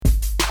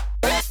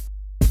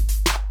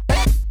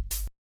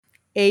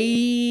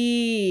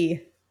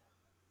Ayy.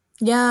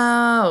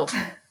 Yo.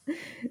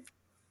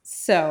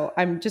 So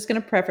I'm just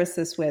going to preface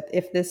this with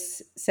if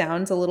this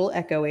sounds a little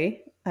echoey,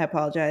 I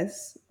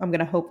apologize. I'm going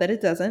to hope that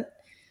it doesn't.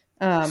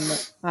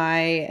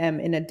 I am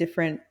in a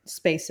different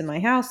space in my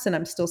house and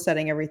I'm still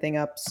setting everything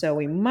up. So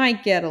we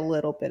might get a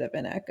little bit of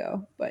an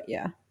echo, but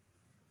yeah.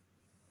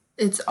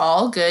 It's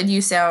all good.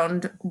 You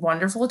sound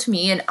wonderful to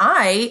me. And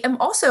I am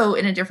also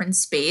in a different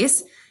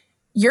space.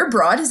 Your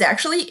broad is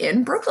actually in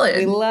We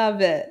Brooklyn.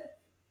 love it.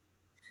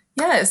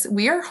 Yes,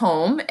 we are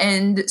home.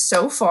 And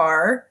so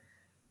far,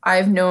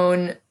 I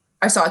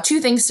saw two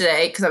things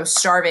today because I was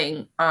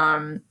starving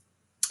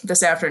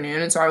this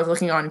afternoon. And so I was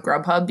looking on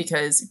Grubhub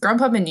because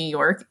Grubhub in New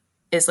York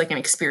is like an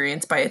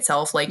experience by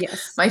itself. Like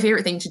Yes. my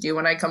favorite thing to do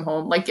when I come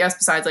home, like yes,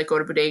 besides like go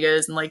to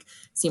bodegas and like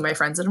see my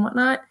friends and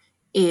whatnot,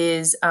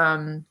 is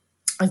I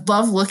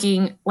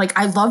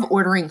love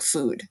ordering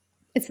food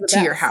It's the to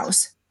your best.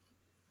 house.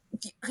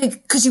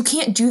 Like, cause you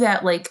can't do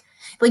that like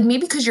maybe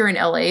because you're in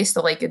LA,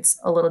 so like it's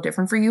a little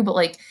different for you, but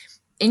like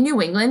in New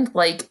England,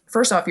 like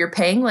first off, you're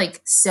paying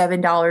like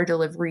 $7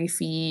 delivery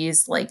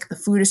fees. Like the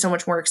food is so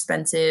much more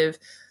expensive.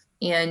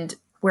 And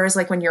whereas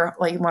like when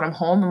I'm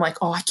home, I'm like,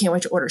 oh, I can't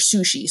wait to order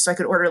sushi. So I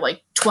could order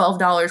like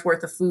 $12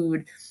 worth of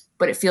food,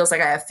 but it feels like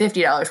I have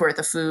 $50 worth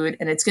of food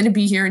and it's gonna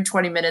be here in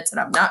 20 minutes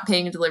and I'm not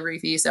paying a delivery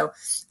fee. So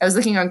I was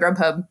looking on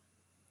Grubhub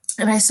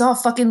and I saw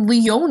fucking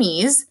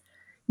Leonie's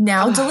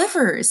now Oh,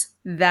 delivers.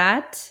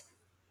 that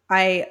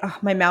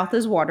my mouth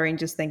is watering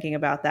just thinking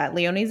about that.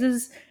 Leonie's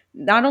is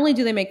not only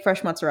do they make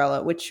fresh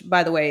mozzarella, which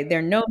by the way,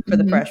 they're known for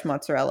the Mm-hmm. fresh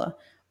mozzarella,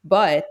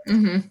 but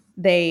Mm-hmm.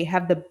 they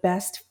have the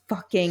best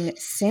fucking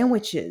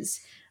sandwiches.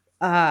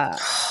 Uh,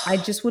 I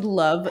just would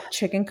love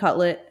chicken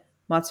cutlet,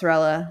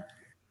 mozzarella,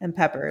 and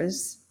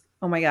peppers.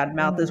 Oh my God,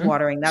 mouth is Mm-hmm.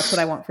 watering. That's what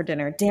I want for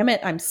dinner. Damn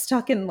it, I'm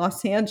stuck in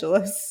Los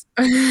Angeles.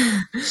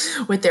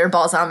 With their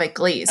balsamic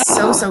glaze.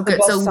 So, Oh, so the good.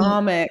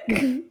 balsamic.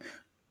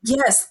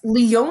 Yes,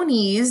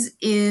 Leonie's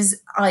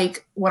is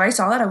like, when I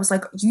saw that, I was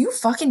like, you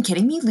fucking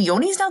kidding me?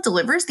 Leonie's now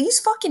delivers? These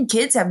fucking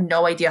kids have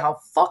no idea how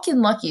fucking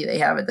lucky they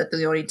have it that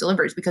Leonie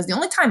delivers because the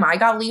only time I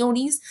got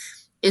Leonie's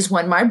is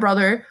when my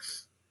brother,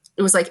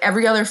 it was like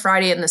every other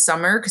Friday in the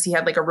summer because he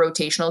had like a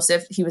rotational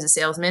shift. He was a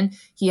salesman.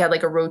 He had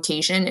like a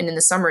rotation, and in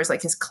the summers,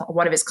 like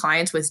one of his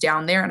clients was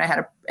down there, and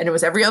and it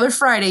was every other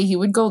Friday he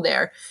would go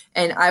there,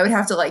 and I would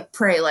have to like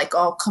pray like,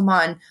 oh come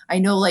on, I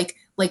know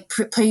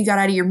pray you got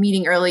out of your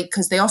meeting early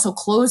because they also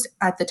closed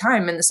at the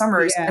time in the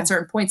summers at Yeah.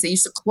 certain points. They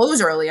used to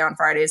close early on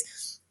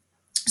Fridays.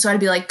 So I'd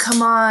be like,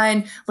 come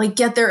on, like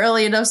get there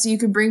early enough so you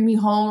can bring me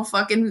home a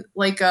fucking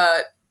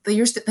they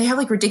have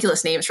like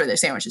ridiculous names for their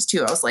sandwiches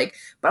too. I was like,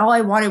 but all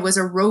I wanted was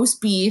a roast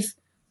beef,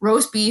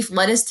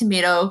 lettuce,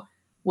 tomato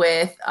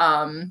with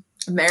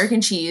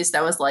American cheese.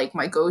 That was like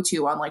my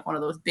go-to on like one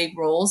of those big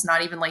rolls.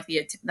 Not even like the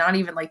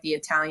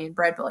Italian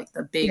bread, but like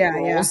the big Yeah,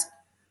 yeah. rolls.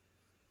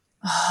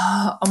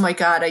 Oh my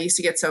god, I used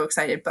to get so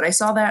excited. But I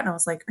saw that and I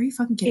was like, are you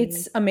fucking kidding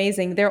It's me?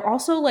 amazing. They're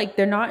also like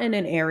they're not in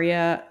an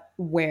area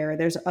where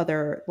there's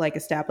other like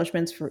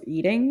establishments for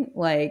eating.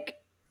 Like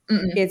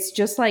Mm-mm. it's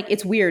just like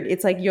it's weird.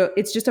 It's like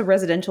it's just a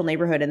residential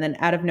neighborhood and then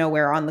out of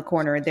nowhere on the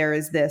corner there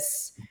is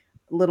this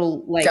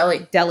little like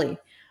Deli. deli.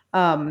 So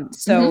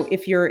Mm-hmm.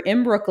 if you're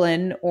in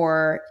Brooklyn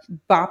or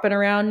bopping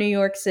around New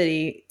York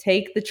City,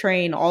 take the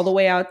train all the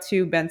way out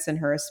to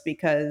Bensonhurst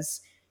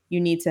because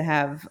you need to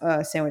have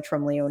a sandwich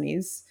from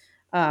Leonie's.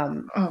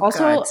 Oh Also,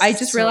 god, I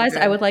just so realized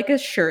I good. would like a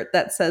shirt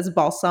that says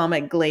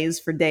balsamic glaze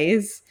for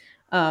days.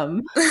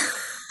 Um,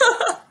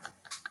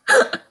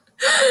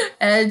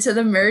 Add to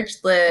the merch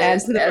add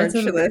list. to the Add it to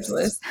merch the merch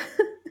list.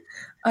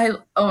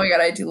 list. Oh my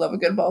god, I do love a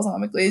good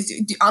balsamic glaze.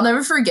 I'll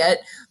never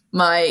forget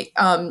my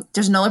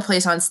there's another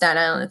place on Staten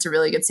Island. It's a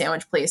really good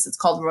sandwich place. It's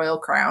called Royal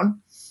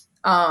Crown.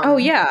 Oh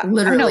yeah, I know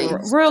Literally.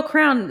 Royal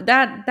Crown.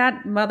 That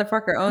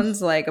motherfucker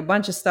owns like a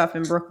bunch of stuff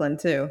in Brooklyn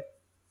too.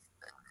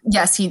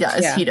 Yes, he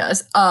does. Yeah, He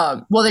does.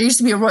 Well, there used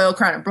to be a Royal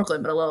Crown in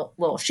Brooklyn, but a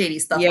little shady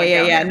stuff yeah, went yeah,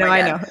 down yeah. there. No,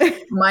 I know.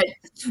 My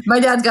my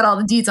dad's got all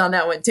the deets on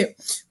that one too.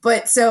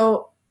 But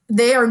so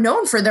they are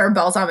known for their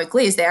balsamic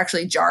glaze. They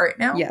actually jar it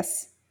now.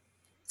 Yes.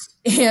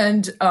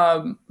 And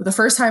the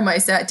first time I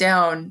sat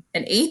down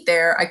and ate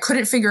there, I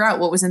couldn't figure out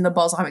what was in the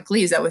balsamic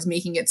glaze that was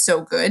making it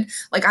so good.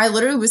 Like I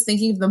literally was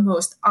thinking of the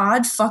most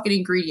odd fucking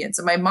ingredients.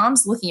 And my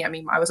mom's looking at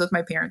me. I was with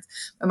my parents.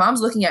 My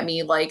mom's looking at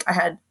me like I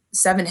had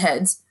seven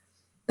heads.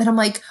 And I'm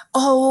like,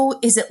 oh,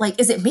 is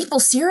it maple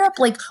syrup?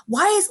 Like,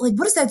 why is like,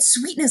 what is that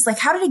sweetness? Like,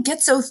 how did it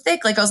get so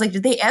thick? Like, I was like,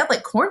 did they add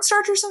like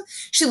cornstarch or something?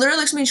 She literally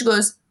looks at me and she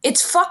goes,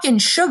 it's fucking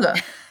sugar.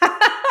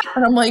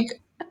 And I'm like,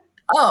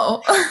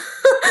 oh,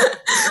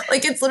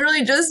 like it's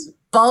literally just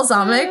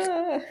balsamic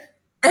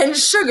and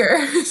sugar.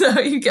 So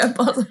you get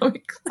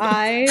balsamic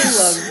I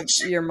love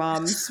glaze. your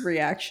mom's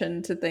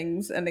reaction to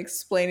things and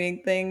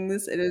explaining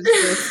things. It is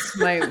just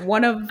my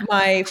one of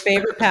my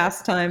favorite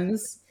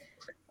pastimes.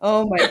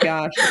 Oh my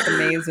gosh, it's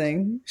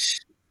amazing.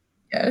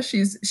 Yeah,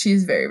 she's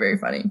very, very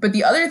funny. But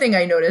the other thing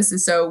I noticed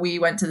is so we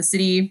went to the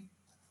city.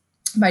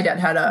 My dad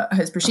had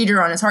his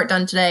procedure on his heart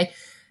done today.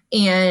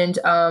 And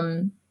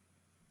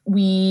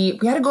we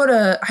had to go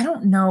to, I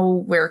don't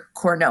know where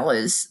Cornell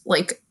is.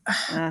 Like,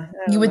 I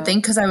you don't would know.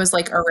 think because I was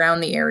like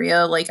around the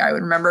area, like I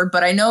would remember,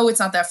 but I know it's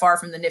not that far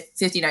from the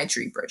 59th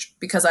Street Bridge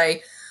because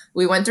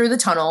we went through the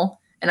tunnel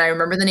and I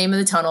remember the name of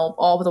the tunnel.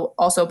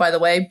 Also, by the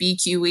way,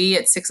 BQE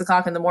at 6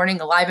 o'clock in the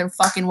morning, alive and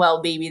fucking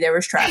well, baby. There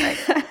was traffic.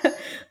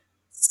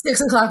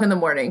 6 o'clock in the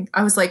morning.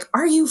 I was like,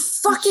 are you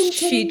fucking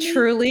She kidding me?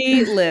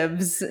 truly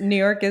lives. New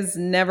York is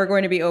never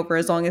going to be over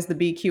as long as the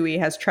BQE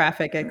has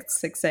traffic at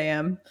 6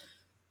 a.m.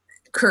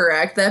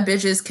 Correct. That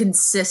bitch is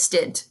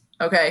consistent.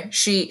 Okay.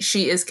 She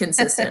is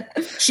consistent.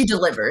 She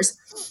delivers.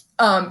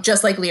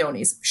 Just like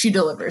Leonie's. She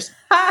delivers.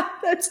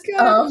 That's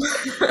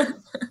good.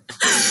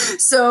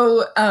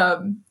 So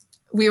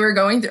we were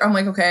going through, I'm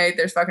like, okay,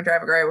 there's fucking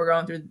traffic, right? We're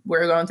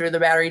going through the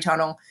Battery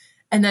Tunnel.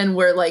 And then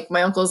we're like,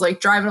 my uncle's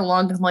like driving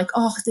along and I'm like,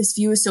 oh, this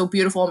view is so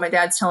beautiful. And my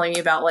dad's telling me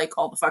about like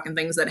all the fucking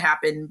things that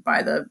happen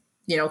by the,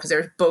 because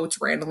there's boats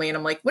randomly. And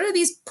I'm like, what do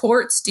these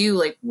ports do?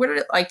 Like, what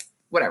are like,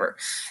 whatever.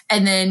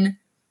 And then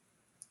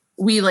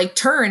we like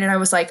turn and I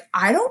was like,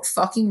 I don't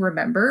fucking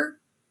remember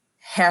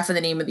half of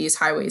the name of these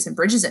highways and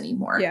bridges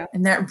anymore. Yeah.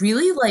 And that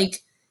really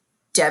like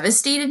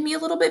devastated me a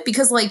little bit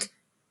because like,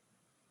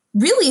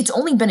 really it's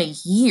only been a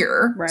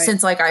year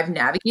since like I've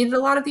navigated a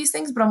lot of these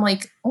things, but I'm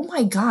like, oh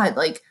my God,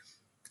 like,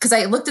 because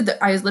I looked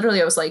at I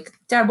was like,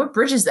 Dad, what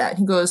bridge is that? And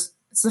he goes,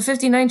 it's the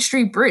 59th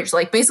Street Bridge.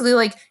 Like, basically,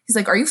 like, he's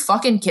like, are you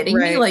fucking kidding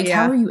me? Like,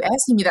 how are you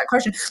asking me that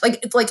question?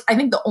 Like, it's like, I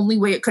think the only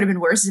way it could have been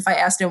worse is if I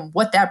asked him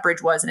what that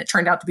bridge was, and it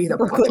turned out to be the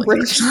Brooklyn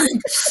Bridge. Like,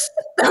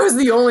 that was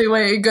the only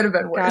way it could have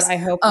been worse. God, I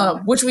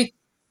hope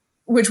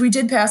which we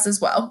did pass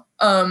as well.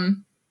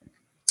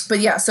 But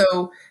yeah,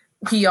 so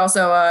he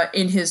also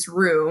in his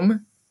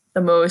room,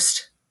 the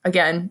most,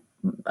 again,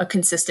 a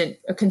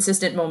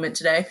consistent moment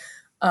today,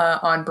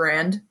 on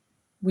brand.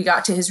 We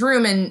got to his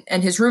room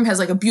and his room has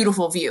like a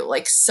beautiful view,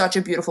 like such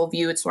a beautiful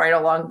view. It's right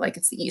along, like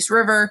it's the East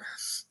River.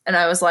 And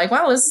I was like,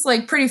 wow, this is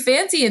like pretty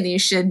fancy in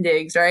these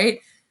shindigs, right?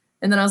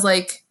 And then I was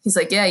like, he's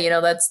like, yeah,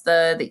 that's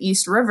the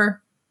East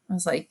River. I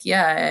was like,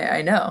 yeah,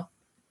 I know.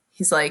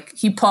 He's like,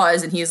 he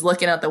paused and he's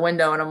looking out the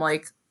window and I'm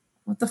like,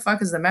 what the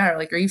fuck is the matter?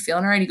 Like, are you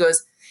feeling all right? He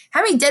goes,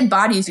 how many dead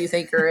bodies do you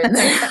think are in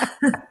there?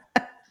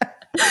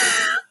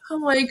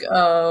 I'm like,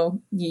 oh,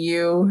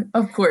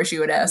 of course you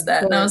would ask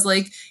that. And I was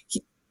like,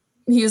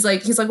 he's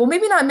like, well,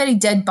 maybe not many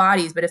dead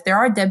bodies, but if there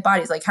are dead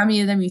bodies, like how many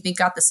of them you think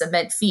got the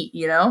cement feet,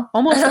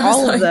 Almost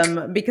all of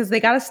them, because they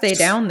got to stay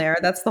down there.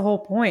 That's the whole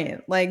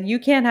point. Like, you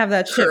can't have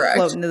that shit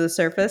floating to the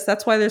surface.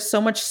 That's why there's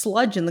so much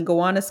sludge in the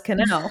Gowanus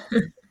Canal.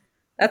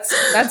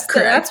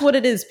 That's what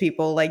it is,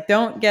 people. Like,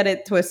 don't get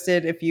it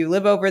twisted. If you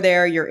live over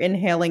there, you're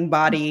inhaling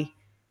body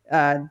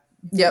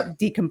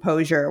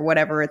decomposure, or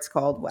whatever it's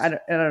called. I don't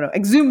know.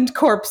 Exhumed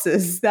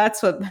corpses. That's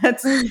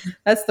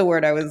the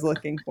word I was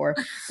looking for.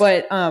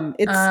 But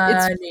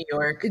it's New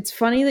York. It's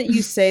funny that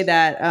you say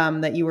that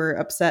that you were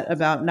upset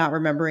about not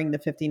remembering the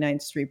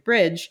 59th Street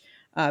Bridge,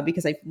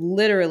 because I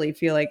literally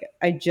feel like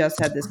I just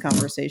had this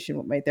conversation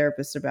with my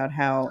therapist about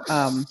how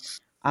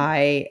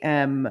I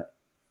am.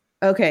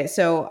 Okay,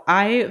 so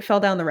I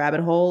fell down the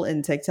rabbit hole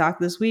in TikTok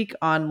this week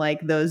on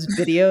like those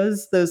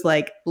videos, those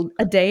like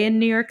a day in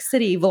New York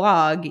City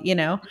vlog,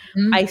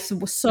 Mm-hmm. I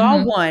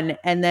saw one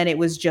and then it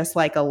was just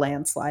like a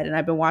landslide and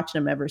I've been watching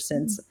them ever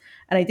since.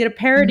 And I did a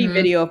parody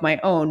video of my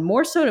own,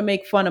 more so to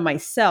make fun of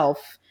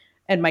myself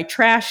and my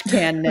trash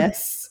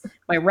canness,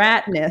 my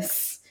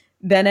ratness,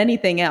 than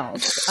anything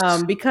else.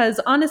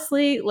 Because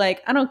honestly,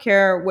 like, I don't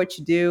care what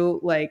you do.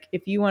 Like,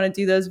 if you want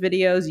to do those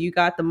videos, you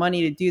got the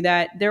money to do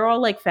that. They're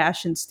all like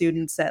fashion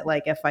students at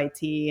like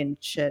FIT and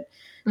shit.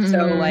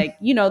 So like,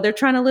 they're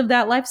trying to live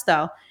that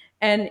lifestyle.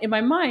 And in my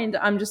mind,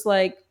 I'm just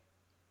like,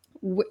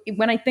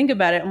 when I think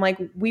about it, I'm like,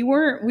 we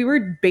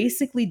were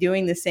basically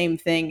doing the same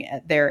thing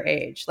at their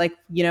age. Like,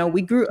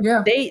 we grew,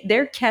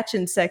 they're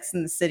catching Sex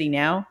in the City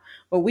now,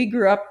 but we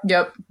grew up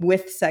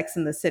with Sex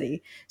in the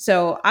City.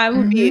 So I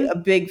would be a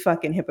big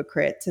fucking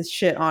hypocrite to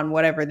shit on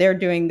whatever they're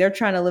doing. They're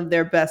trying to live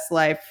their best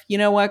life. You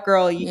know what,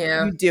 girl,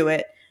 you do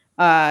it.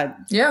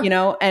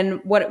 And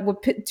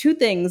what two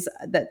things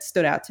that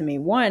stood out to me.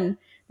 One,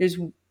 there's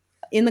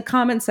in the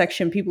comment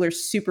section, people are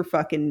super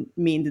fucking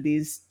mean to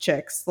these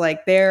chicks.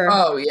 Like they're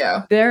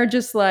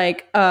just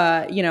like,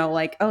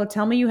 like, oh,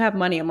 tell me you have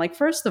money. I'm like,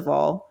 first of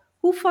all,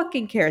 who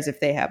fucking cares if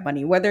they have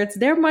money? Whether it's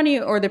their money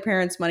or their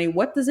parents' money,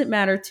 what does it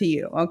matter to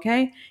you?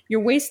 Okay.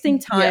 You're wasting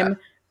time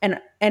and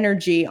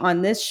energy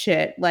on this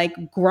shit, like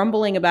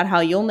grumbling about how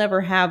you'll never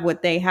have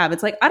what they have.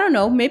 It's like, I don't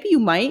know, maybe you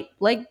might,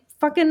 like,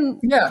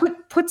 fucking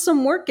put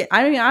some work in.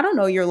 I mean, I don't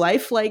know your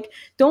life. Like,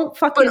 don't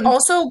fucking. But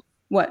also,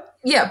 what?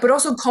 Yeah, but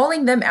also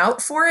calling them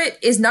out for it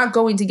is not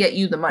going to get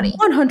you the money.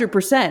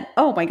 100%.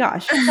 Oh my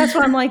gosh. That's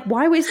why I'm like,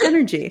 why waste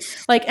energy?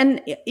 Like,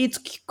 and it's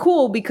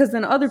cool because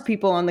then other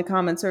people on the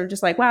comments are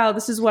just like, wow,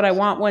 this is what I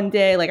want one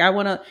day. Like, I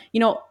want to,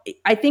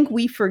 I think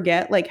we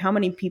forget like how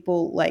many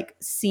people like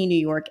see New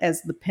York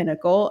as the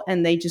pinnacle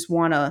and they just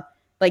want to,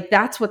 like,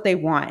 that's what they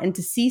want. And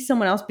to see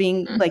someone else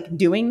being like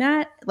doing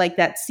that, like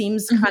that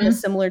seems kind of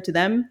similar to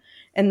them.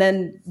 And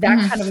then that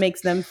Mhm. kind of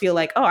makes them feel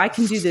like, oh, I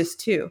can do this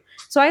too.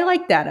 So I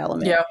like that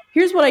element. Yeah.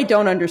 Here's what I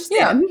don't Yeah.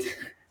 understand.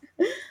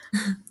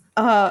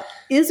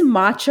 Is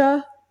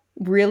matcha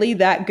really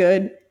that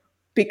good?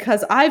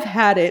 Because I've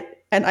had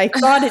it and I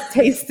thought it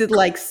tasted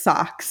like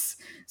socks.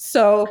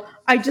 So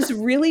I just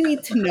really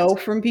need to know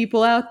from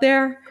people out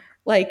there,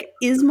 like,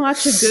 is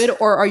matcha good,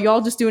 or are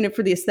y'all just doing it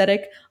for the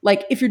aesthetic?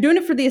 Like, if you're doing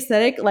it for the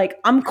aesthetic, like,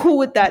 I'm cool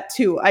with that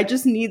too. I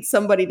just need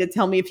somebody to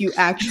tell me if you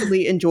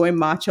actually enjoy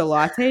matcha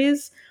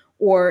lattes,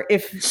 or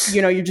if,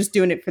 you're just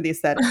doing it for the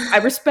aesthetic. I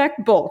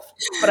respect both,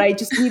 but I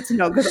just need to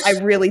know because I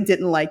really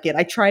didn't like it.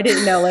 I tried it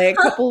in LA a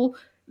couple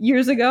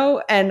years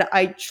ago, and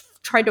I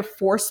tried to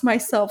force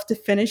myself to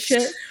finish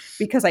it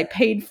because I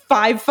paid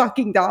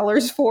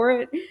 $5 for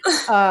it,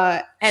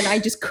 and I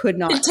just could It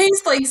not.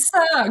 tastes like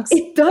socks.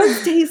 It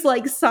does taste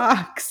like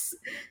socks.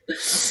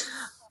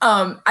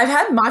 I've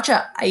had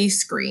matcha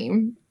ice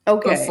cream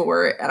Okay,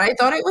 before, and I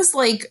thought it was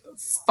like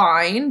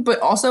fine, but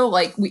also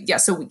like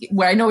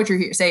what I know what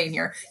you're saying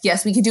here.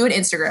 Yes, we could do an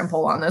Instagram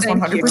poll on this thank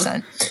you.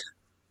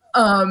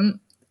 100%.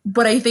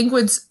 But I think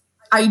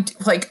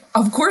like,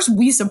 of course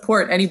we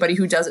support anybody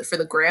who does it for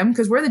the gram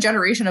because we're the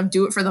generation of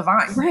do it for the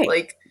vine. Right.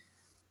 Like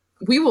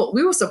we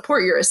will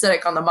support your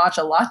aesthetic on the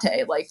matcha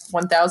latte like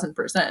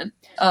 1000%.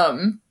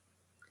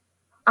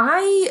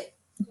 I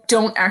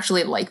don't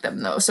actually like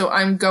them though, so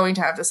I'm going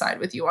to have to side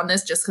with you on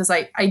this just because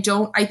I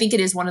think it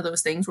is one of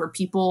those things where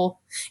people,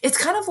 it's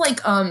kind of like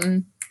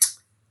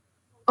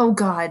oh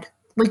god,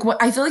 like what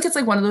I feel like it's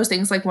like one of those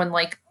things like when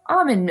like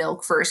almond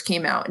milk first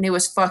came out and it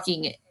was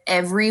fucking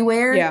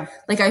everywhere. Yeah.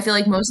 Like I feel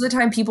like most of the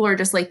time people are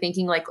just like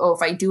thinking like, oh,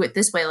 if I do it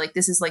this way, like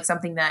this is like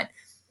something that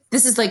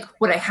this is like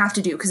what I have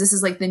to do because this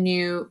is like the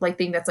new like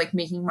thing that's like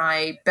making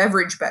my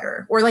beverage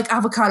better. Or like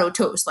avocado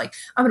toast. Like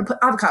I'm gonna put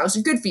avocados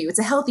are good for you. It's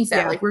a healthy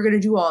fat. Yeah. Like we're gonna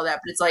do all of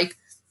that. But it's like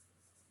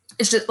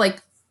it's just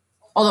like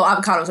although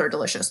avocados are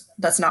delicious.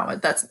 That's not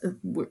what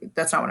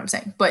I'm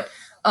saying. But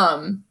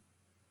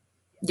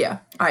yeah,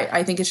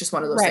 I think it's just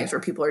one of those Right. things where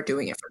people are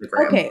doing it for the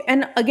gram. Okay,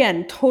 and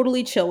again,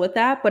 totally chill with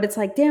that, but it's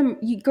like, damn,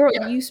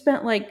 Yeah. you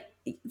spent like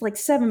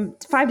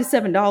 $5 to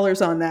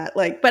 $7 on that.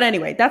 Like, but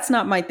anyway, that's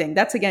not my thing.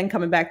 That's again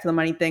coming back to the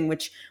money thing,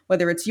 which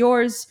whether it's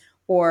yours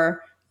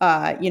or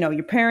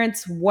your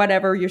parents,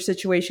 whatever your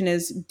situation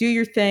is, do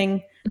your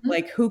thing. Mhm.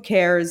 Like, who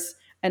cares?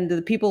 And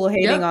the people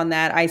hating Yeah. on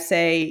that, I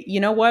say,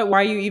 you know what? Why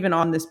are you even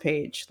on this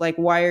page? Like,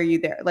 why are you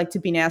there? Like, to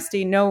be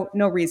nasty? No,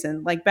 no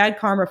reason. Like, bad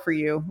karma for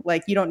you.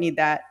 Like, you don't need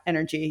that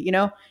energy.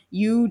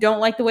 You don't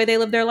like the way they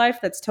live their life.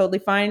 That's totally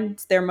fine.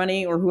 It's their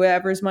money or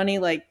whoever's money.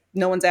 Like,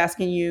 no one's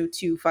asking you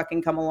to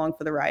fucking come along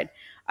for the ride.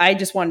 I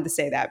just wanted to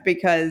say that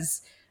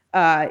because,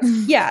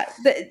 yeah,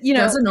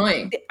 That's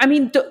annoying. I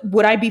mean,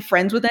 would I be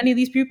friends with any of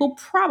these people?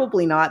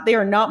 Probably not. They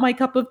are not my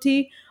cup of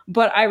tea,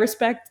 but I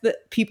respect the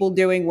people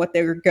doing what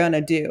they're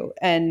gonna do.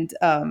 And,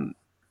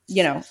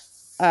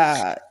 that's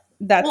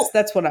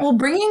what Well,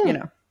 you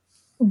know,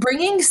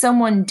 bringing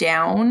someone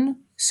down,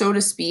 so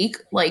to speak,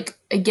 like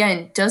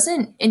again,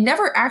 doesn't it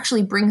never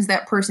actually brings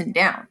that person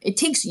down. It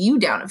takes you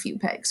down a few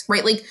pegs,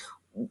 right? Like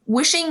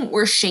wishing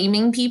or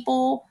shaming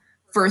people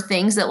for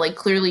things that like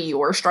clearly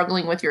you're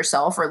struggling with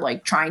yourself or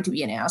like trying to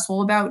be an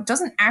asshole about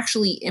doesn't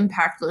actually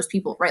impact those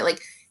people, right?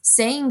 Like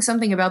saying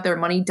something about their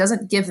money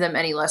doesn't give them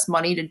any less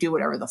money to do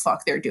whatever the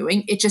fuck they're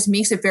doing. It just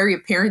makes it very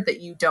apparent that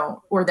you don't,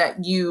 or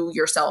that you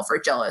yourself are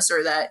jealous,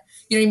 or that,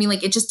 you know what I mean?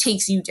 Like it just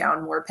takes you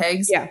down more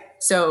pegs. yeah.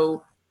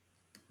 So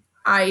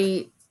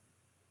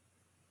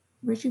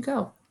where'd you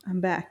go? I'm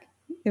back.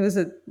 It was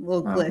a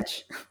little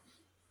glitch.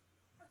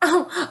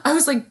 Oh, I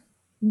was like,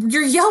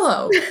 you're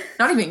yellow.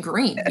 Not even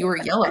green. You were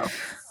yellow.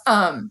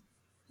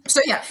 So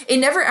yeah, it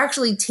never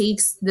actually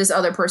takes this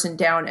other person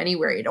down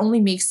anywhere. It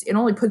only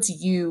puts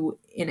you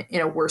in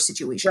a worse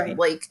situation. Right.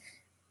 Like,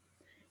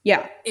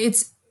 yeah,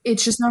 it's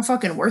just not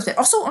fucking worth it.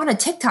 Also on a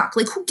TikTok,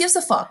 like who gives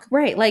a fuck?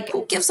 right. Like,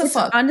 who gives a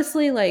fuck?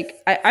 Honestly, like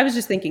I was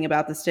just thinking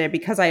about this today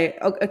because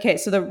okay,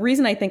 so the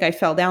reason I think I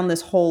fell down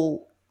this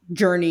whole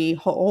journey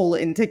hole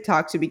in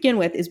TikTok to begin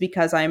with is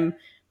because I'm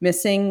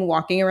missing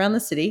walking around the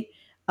city.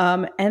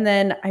 And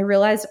then I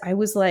realized I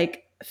was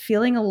like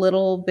feeling a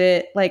little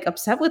bit like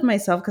upset with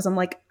myself because I'm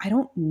like, I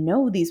don't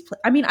know these.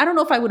 I mean, I don't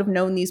know if I would have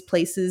known these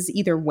places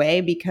either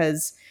way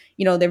because,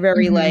 they're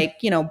very like,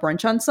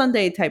 brunch on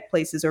Sunday type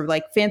places or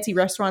like fancy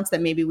restaurants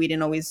that maybe we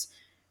didn't always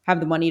have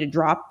the money to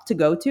drop to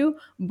go to.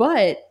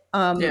 But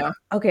Yeah.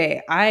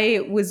 okay,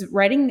 I was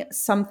writing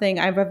something.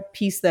 I have a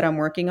piece that I'm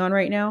working on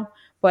right now,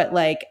 but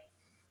like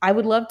I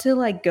would love to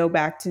like go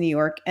back to New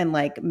York and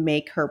like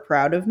make her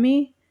proud of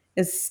me,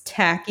 as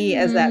tacky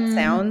as that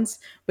sounds,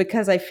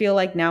 because I feel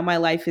like now my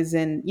life is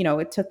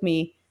it took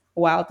me a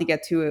while to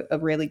get to a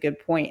really good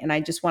point, and I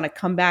just want to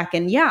come back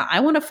and yeah,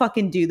 I want to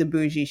fucking do the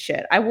bougie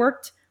shit. I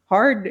worked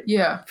hard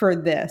Yeah. for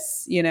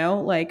this,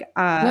 like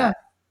Yeah.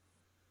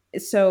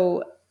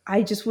 so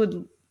I just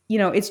would,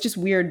 it's just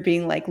weird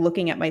being like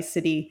looking at my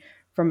city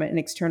from an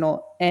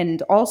external.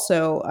 And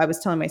also, I was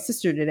telling my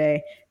sister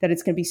today that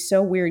it's going to be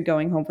so weird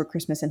going home for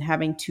Christmas and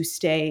having to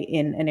stay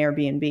in an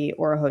Airbnb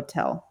or a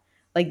hotel.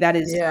 Like that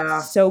is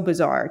Yeah. so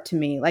bizarre to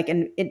me. Like,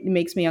 and it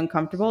makes me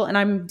uncomfortable, and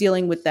I'm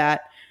dealing with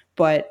that.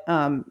 But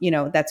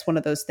that's one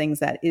of those things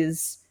that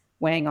is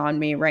weighing on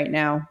me right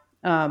now.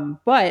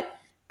 But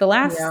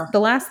Yeah. the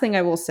last thing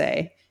I will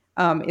say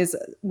is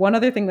one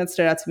other thing that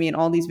stood out to me in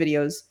all these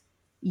videos.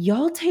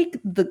 Y'all take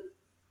the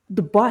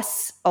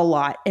bus a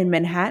lot in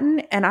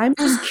Manhattan, and I'm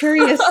just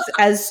curious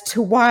as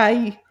to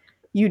why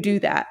you do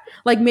that.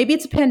 Like maybe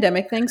it's a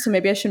pandemic thing, so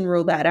maybe I shouldn't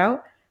rule that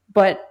out.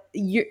 But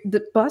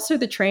the bus or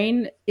the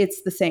train,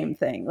 it's the same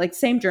thing. Like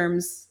same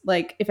germs.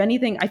 Like if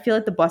anything, I feel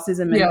like the buses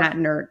in Yeah.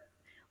 Manhattan are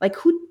like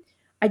who.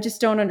 I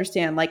just don't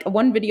understand. Like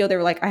one video, they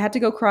were like, I had to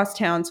go cross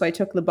town, so I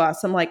took the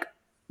bus. I'm like,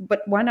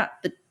 but why not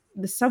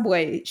the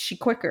subway? She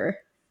quicker.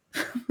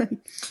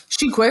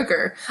 She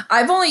quicker.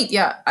 I don't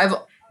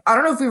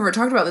know if we've ever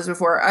talked about this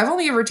before. I've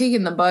only ever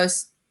taken the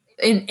bus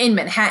in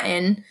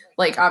Manhattan.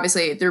 Like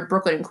obviously they're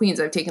Brooklyn and Queens.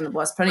 I've taken the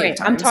bus plenty of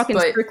Right. I'm times, talking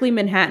but strictly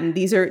Manhattan.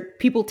 These are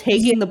people yeah,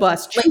 taking the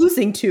bus, like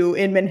choosing to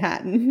in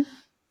Manhattan.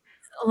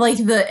 like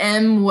the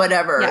M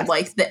whatever, Yes.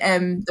 like the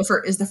M the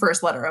first is the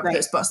first letter of Right.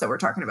 this bus that we're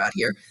talking about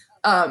here.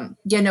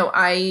 Yeah, no,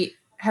 I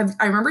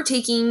remember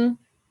taking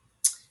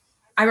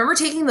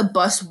the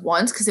bus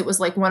once because it was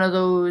like one of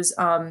those,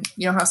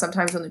 you know how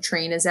sometimes when the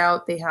train is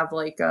out, they have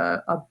like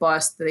a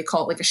bus that they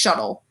call it like a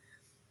shuttle.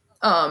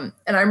 And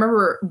I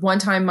remember one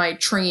time my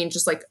train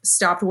just like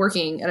stopped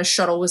working and a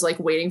shuttle was like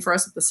waiting for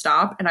us at the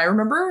stop. And I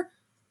remember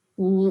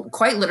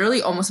quite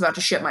literally almost about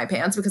to shit my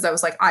pants because I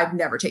was like, I've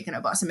never taken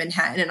a bus in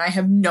Manhattan and I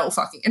have no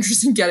fucking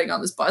interest in getting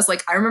on this bus.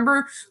 Like, I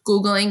remember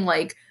Googling,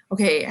 like,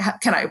 okay,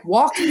 can I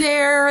walk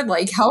there?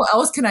 Like, how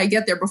else can I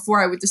get there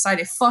before I would decide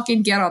to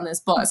fucking get on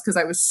this bus? Because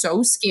I was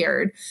so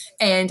scared.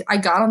 And I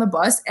got on the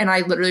bus and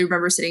I literally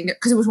remember sitting there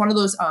because it was one of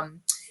those,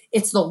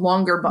 it's the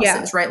longer buses,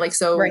 Yeah. right? Like,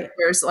 so Right.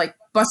 there's like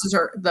buses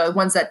are the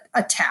ones that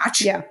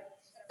attach. Yeah.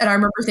 And I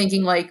remember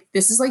thinking, like,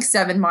 this is like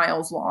 7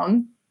 miles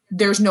long.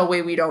 There's no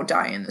way we don't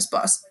die in this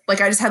bus. Like,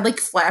 I just had like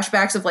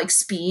flashbacks of like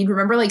Speed.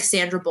 Remember like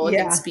Sandra Bullock in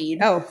Yeah. Speed?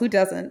 Oh, who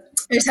doesn't?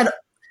 I just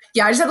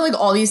had like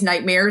all these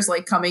nightmares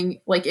like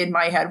coming like in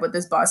my head with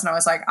this bus. And I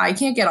was like, I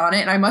can't get on it.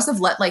 And I must have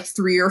let like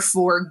 3 or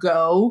 4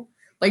 go,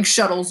 like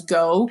shuttles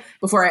go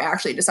before I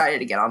actually decided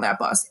to get on that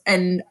bus.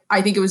 And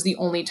I think it was the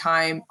only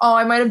time. Oh,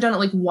 I might have done it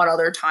like one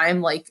other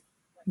time, like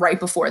right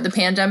before the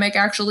pandemic,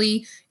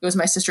 actually. It was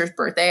my sister's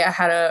birthday. I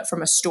had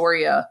from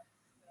Astoria,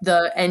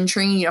 the N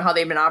train, you know how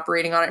they've been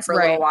operating on it for a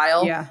little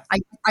while. Yeah.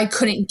 I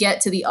couldn't get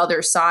to the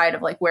other side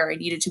of like where I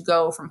needed to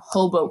go from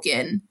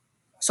Hoboken.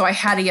 So I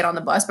had to get on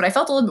the bus, but I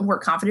felt a little bit more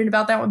confident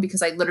about that one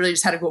because I literally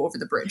just had to go over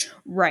the bridge.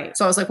 Right.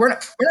 So I was like, we're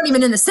not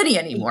even in the city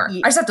anymore.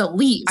 I just have to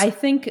leave. I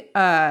think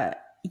the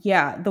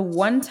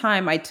one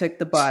time I took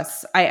the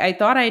bus, I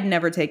thought I had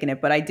never taken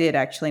it, but I did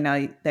actually,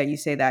 now that you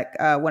say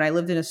that. When I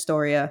lived in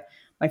Astoria,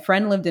 my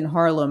friend lived in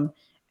Harlem,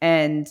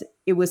 and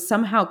it was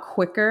somehow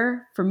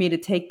quicker for me to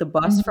take the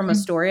bus from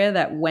Astoria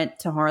that went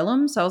to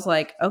Harlem. So I was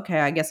like,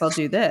 okay, I guess I'll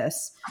do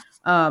this.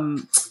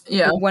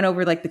 It went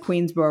over like the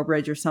Queensboro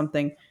Bridge or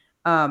something.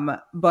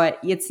 But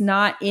it's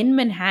not in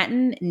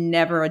Manhattan,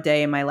 never a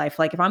day in my life.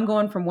 Like if I'm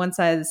going from one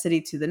side of the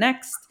city to the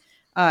next,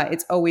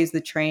 it's always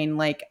the train.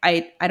 Like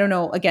I don't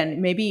know,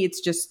 again, maybe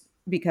it's just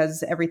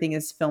because everything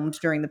is filmed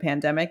during the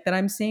pandemic that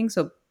I'm seeing.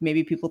 So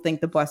maybe people think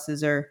the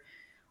buses are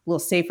a little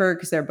safer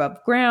because they're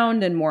above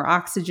ground and more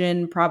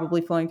oxygen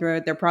probably flowing through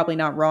it. They're probably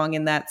not wrong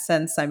in that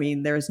sense. I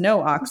mean, there's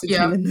no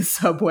oxygen in the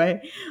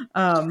subway.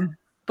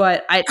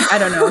 But I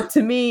don't know.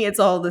 To me, it's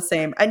all the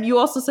same. And you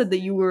also said that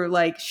you were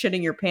like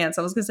shitting your pants.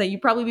 I was going to say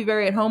you'd probably be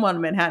very at home on a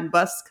Manhattan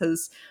bus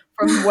because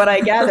from what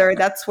I gather,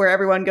 that's where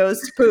everyone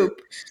goes to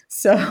poop.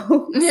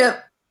 So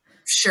yep,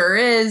 sure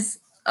is.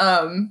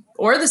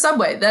 Or the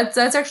subway. That's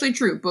actually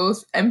true.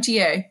 Both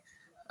MTA,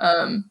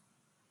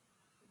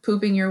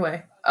 pooping your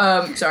way.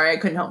 Sorry, I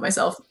couldn't help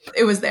myself.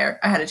 It was there.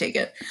 I had to take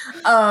it.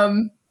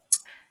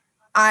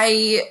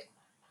 I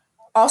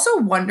also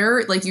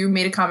wonder, like you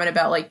made a comment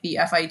about like the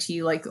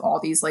FIT, like all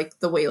these, like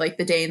the way, like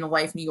the day in the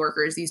life New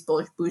Yorkers, these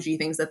bougie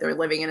things that they're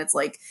living in. It's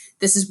like,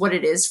 this is what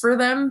it is for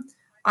them.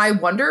 I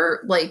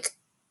wonder, like,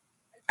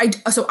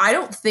 so I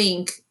don't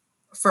think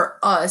for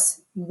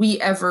us, we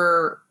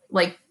ever,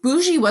 like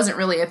bougie wasn't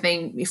really a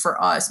thing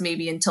for us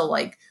maybe until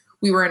like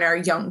we were in our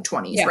young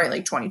 20s, right?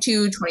 Like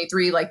 22,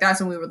 23, like that's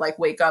when we would like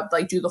wake up,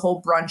 like do the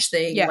whole brunch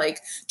thing, like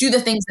do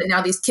the things that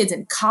now these kids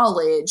in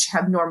college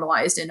have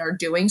normalized and are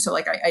doing. So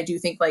like, I do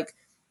think like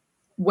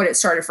what it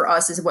started for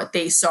us is what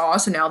they saw.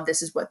 So now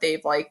this is what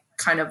they've like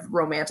kind of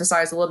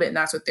romanticized a little bit and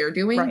that's what they're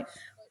doing. Right.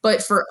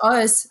 But for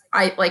us,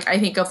 I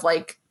think of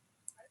like,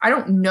 I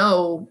don't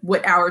know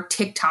what our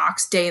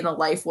TikTok's day in the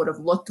life would have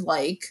looked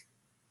like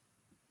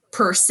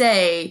per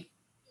se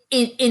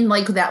in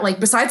like that,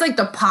 like besides like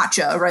the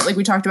pacha, right? Like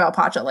we talked about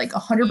pacha, like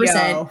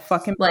 100%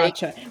 fucking like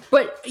pacha.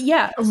 But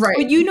yeah, right.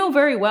 But you know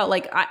very well,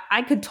 like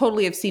I could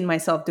totally have seen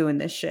myself doing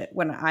this shit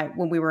when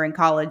we were in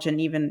college and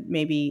even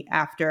maybe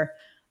after,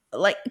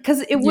 like, because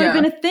it would have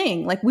been a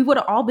thing. Like we would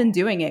have all been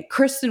doing it.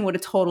 Kristen would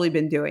have totally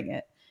been doing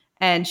it,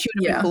 and she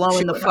would have been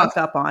blowing the fuck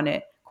up on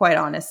it quite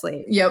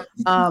honestly. Yep.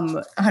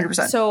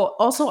 100%. So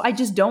also I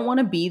just don't want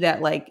to be that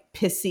like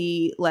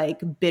pissy, like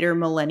bitter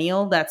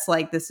millennial that's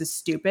like, this is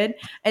stupid.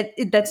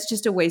 That's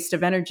just a waste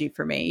of energy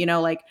for me, you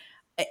know, like,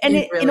 and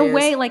It it, in a really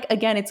way, is. like,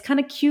 again, it's kind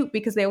of cute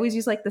because they always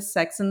use like the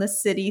Sex and the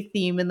City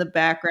theme in the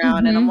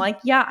background. And I'm Hmm. like,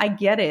 yeah, I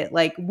get it.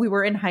 Like, we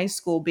were in high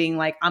school being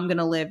like, I'm going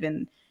to live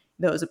in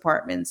those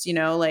apartments, you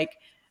know, like,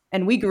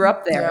 and we grew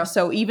up there. Yeah.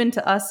 So even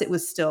to us, it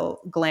was still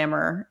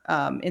glamour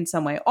in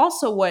some way.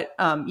 Also, what,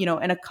 you know,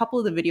 and a couple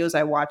of the videos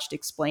I watched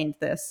explained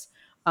this.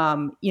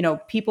 You know,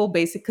 people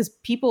basic because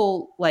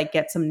people like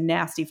get some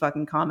nasty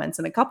fucking comments,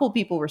 and a couple of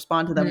people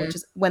respond to them, Mhm. which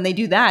is when they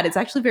do that, it's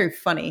actually very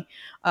funny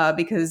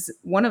because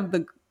one of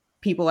the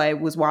people I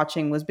was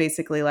watching was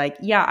basically like,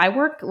 yeah, I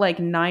work like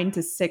 9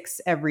 to 6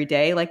 every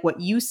day. Like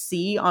what you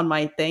see on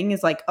my thing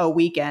is like a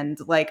weekend.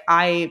 Like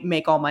I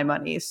make all my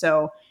money.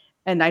 So,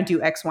 and I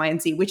do X, Y, and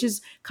Z, which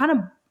is kind of,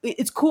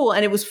 it's cool.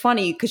 And it was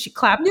funny because she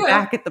clapped Yeah.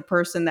 back at the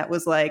person that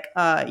was like,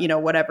 you know,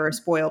 whatever,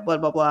 spoiled, blah,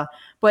 blah, blah.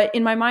 But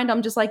in my mind,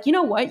 I'm just like, you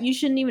know what? You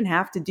shouldn't even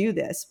have to do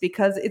this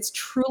because it's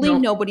truly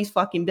Nope. nobody's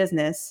fucking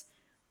business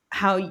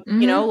how, you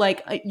know, Hmm.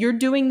 like you're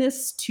doing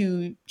this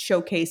to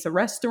showcase a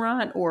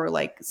restaurant or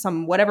like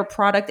some whatever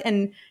product.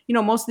 And you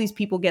know, most of these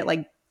people get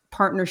like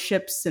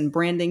partnerships and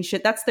branding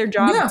shit, that's their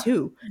job Yeah.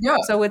 too. Yeah.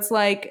 So it's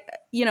like,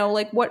 you know,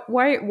 like what,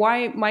 why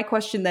my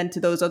question then to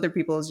those other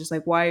people is just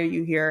like, why are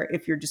you here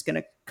if you're just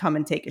gonna come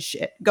and take a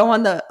shit? Go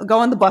on the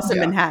bus in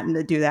Yeah. Manhattan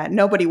to do that.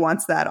 Nobody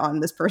wants that on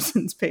this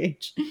person's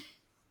page.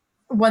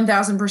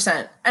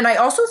 1000%. And I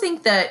also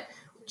think that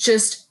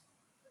just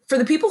for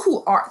the people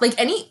who are like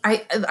I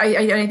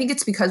think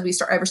it's because we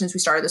start ever since we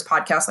started this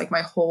podcast, like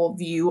my whole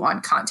view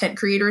on content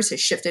creators has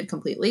shifted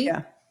completely.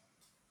 Yeah.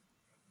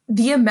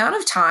 The amount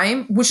of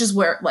time, which is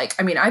where like,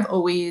 I mean, I've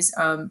always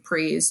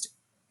praised,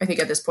 I think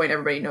at this point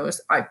everybody knows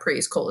I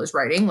praise Cola's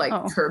writing, like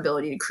Oh, her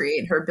ability to create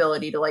and her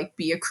ability to like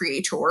be a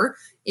creator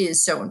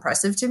is so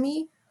impressive to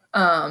me.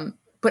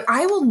 But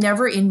I will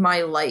never in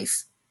my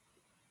life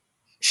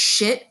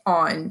shit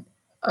on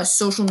a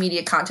social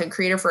media content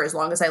creator for as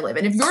long as I live.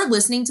 And if you're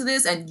listening to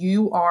this and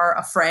you are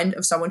a friend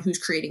of someone who's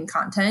creating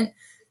content,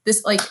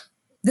 this like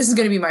this is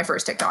going to be my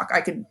first TikTok.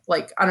 I could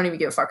like I don't even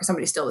give a fuck if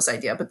somebody steals this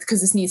idea, but because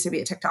this needs to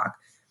be a TikTok.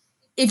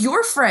 If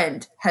your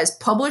friend has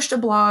published a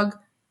blog,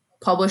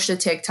 published a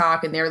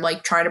TikTok, and they're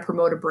like trying to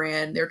promote a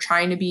brand, they're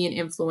trying to be an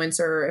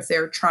influencer, if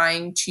they're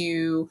trying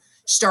to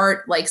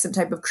start like some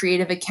type of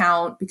creative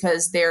account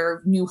because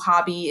their new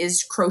hobby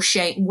is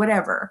crocheting,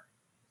 whatever,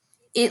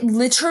 it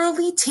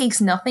literally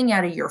takes nothing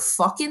out of your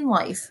fucking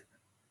life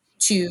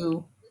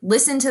to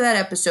listen to that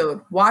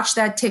episode, watch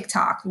that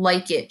TikTok,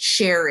 like it,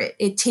 share it.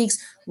 It takes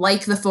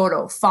like the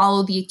photo,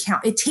 follow the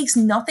account. It takes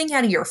nothing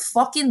out of your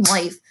fucking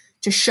life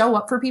to show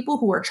up for people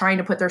who are trying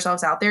to put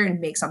themselves out there and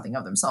make something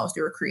of themselves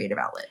through a creative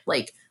outlet.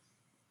 Like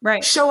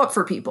right. show up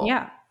for people.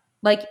 Yeah.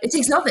 Like, It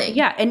takes nothing.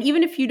 yeah, and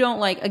even if you don't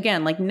like,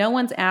 again, like no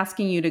one's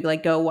asking you to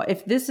like go,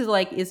 if this is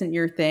like isn't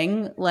your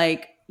thing,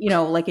 like, you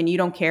know, like, and you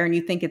don't care and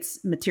you think it's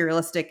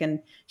materialistic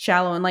and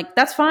shallow and like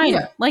that's fine.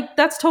 Yeah. Like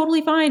that's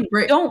totally fine.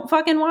 Right. Don't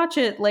fucking watch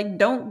it. Like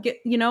don't get,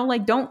 you know,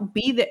 like don't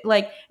be that,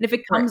 like, and if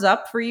it Right. comes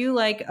up for you,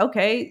 like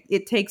okay,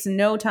 it takes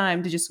no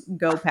time to just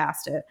go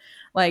past it.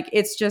 Like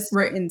it's just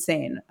Right.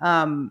 insane.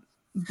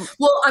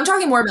 Well, I'm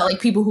talking more about like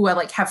people who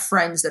have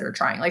friends that are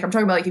trying. Like I'm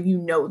talking about like if you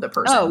know the Oh,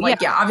 person. yeah.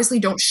 Like yeah, obviously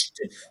don't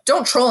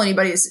troll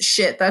anybody's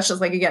shit. That's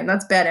just like again,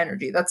 that's bad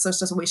energy. That's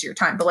just a waste of your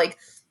time. But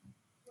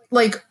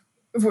like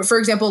for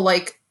example,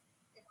 like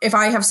if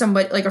I have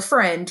somebody like a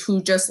friend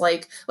who just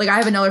like I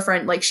have another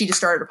friend like she just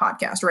started a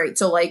podcast, right?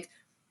 So like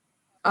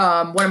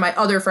one of my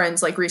other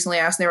friends like recently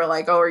asked and they were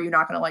like, oh, are you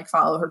not going to like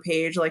follow her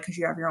page like because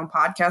you have your own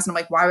podcast? And I'm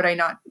like, why would I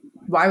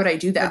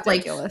do that?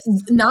 Ridiculous.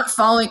 Like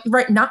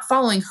not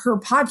following her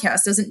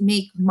podcast doesn't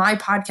make my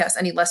podcast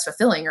any less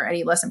fulfilling or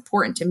any less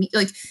important to me.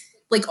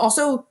 Like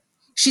also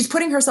she's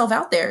putting herself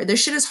out there.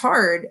 This shit is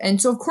hard.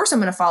 And so of course I'm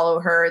going to follow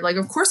her. Like,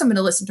 of course I'm going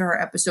to listen to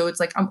her episodes.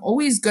 Like I'm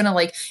always going to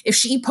like, if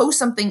she posts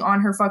something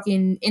on her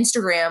fucking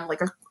Instagram,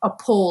 like a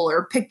poll or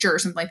a picture or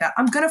something like that,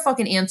 I'm going to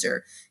fucking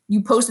answer.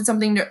 You posted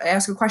something to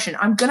ask a question.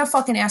 I'm going to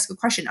fucking ask a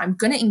question. I'm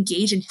going to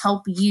engage and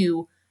help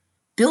you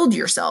build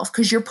yourself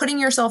because you're putting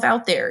yourself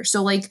out there.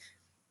 So like,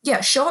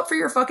 yeah, show up for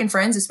your fucking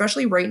friends,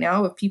 especially right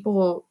now. If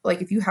people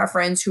like, if you have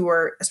friends who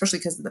are, especially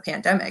because of the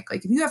pandemic,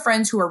 like if you have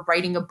friends who are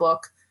writing a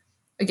book,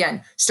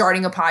 again,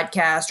 starting a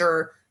podcast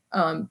or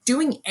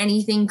doing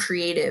anything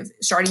creative,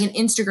 starting an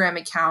Instagram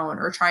account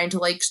or trying to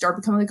like start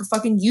becoming like a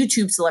fucking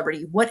YouTube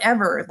celebrity,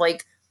 whatever,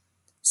 like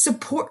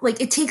support,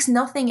 like it takes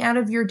nothing out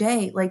of your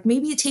day. Like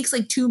maybe it takes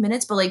like 2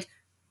 minutes, but like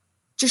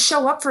just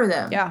show up for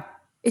them. Yeah.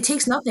 It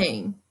takes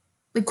nothing.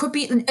 Like quit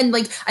being, and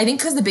like, I think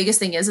because the biggest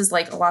thing is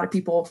like a lot of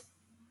people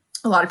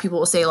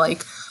will say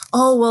like,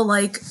 oh, well,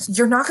 like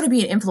you're not going to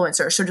be an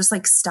influencer. So just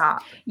like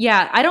stop.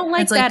 Yeah, I don't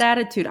like It's like, that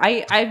attitude.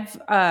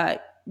 I've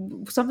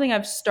something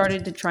I've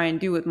started to try and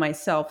do with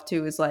myself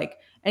too is like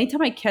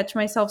anytime I catch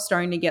myself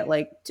starting to get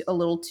like a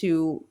little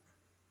too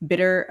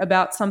bitter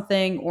about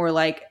something or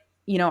like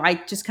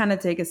I just kind of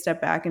take a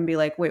step back and be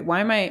like, wait,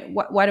 why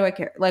do I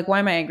care? Like, why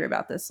am I angry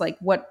about this? Like,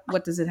 what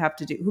does it have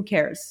to do? Who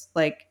cares?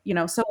 Like,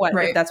 so what? If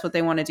Right. that's what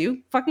they want to do,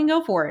 fucking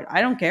go for it.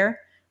 I don't care.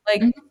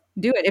 Like, Mhm.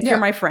 do it. If you're Yeah.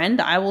 my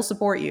friend, I will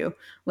support you.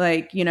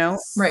 Like,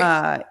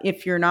 Right.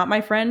 if you're not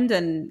my friend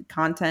and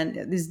content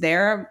is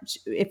there,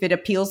 if it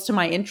appeals to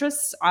my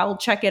interests, I'll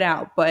check it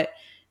out. But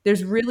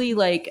there's really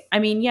like, I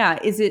mean, yeah,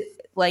 is it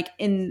like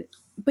in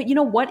but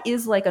what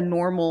is like a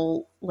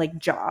normal like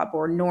job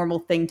or normal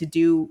thing to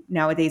do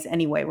nowadays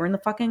anyway? We're in the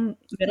fucking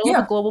middle of a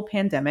Yeah. global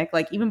pandemic.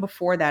 Like even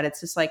before that,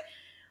 it's just like,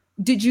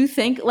 did you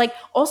think like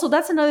also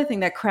that's another thing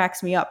that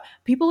cracks me up.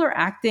 People are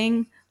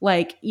acting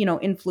like,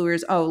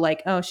 influencers, oh,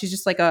 like, oh, she's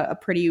just like a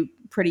pretty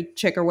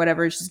chick or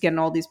whatever. She's getting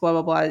all these blah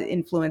blah blah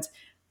influence.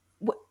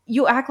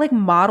 You act like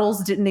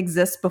models didn't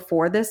exist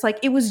before this. Like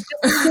it was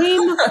just the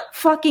same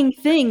fucking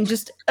thing,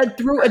 just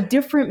through a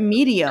different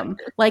medium.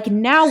 Like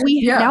now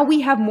Yeah.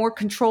 we have more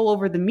control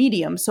over the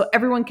medium, so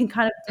everyone can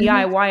kind of Mhm.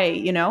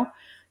 DIY.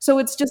 So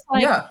it's just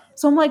like, Yeah.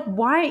 so I'm like,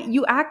 why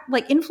you act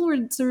like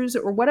influencers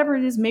or whatever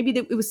it is? Maybe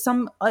that it was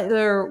some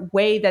other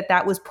way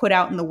that was put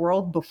out in the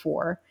world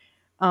before.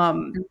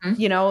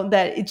 Mhm.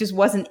 That it just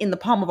wasn't in the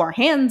palm of our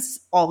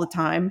hands all the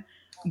time,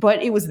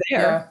 but it was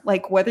there. Yeah.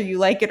 Like whether you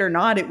like it or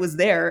not, it was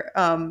there.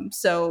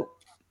 So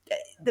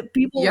the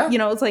people, Yeah.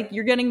 it's like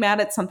you're getting mad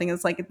at something.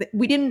 It's like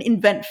we didn't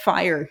invent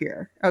fire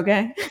here,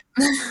 okay?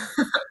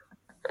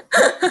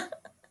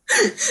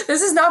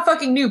 This is not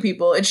fucking new,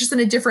 people. It's just in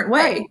a different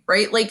Right. way,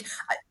 right? Like,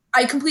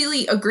 I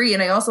completely agree.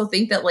 And I also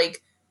think that,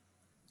 like,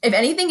 if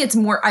anything, it's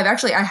more, I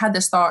had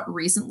this thought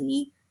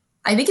recently.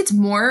 I think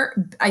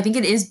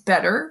it is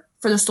better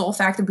for the sole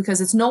fact that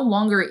because it's no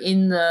longer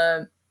in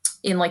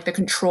like the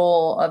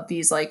control of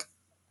these like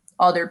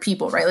other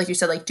people, right? Like you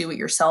said, like do it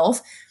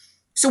yourself.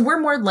 So we're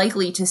more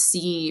likely to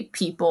see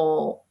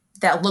people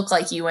that look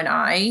like you and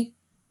I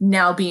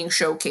now being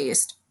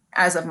showcased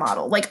as a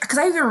model. Like, because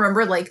I even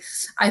remember, like,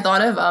 I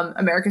thought of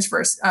America's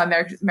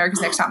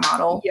Next Top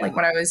Model, Yeah. like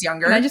when I was Can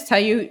I younger. just tell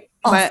you,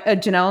 Oh,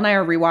 Janelle and I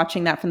are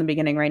rewatching that from the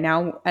beginning right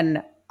now,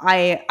 and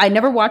I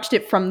never watched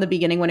it from the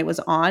beginning when it was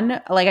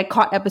on. Like I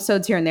caught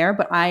episodes here and there,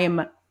 but I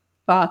am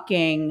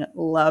fucking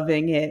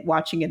loving it,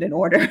 watching it in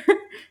order.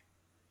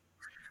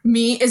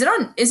 me, is it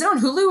on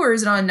Hulu or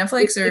is it on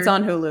Netflix It's or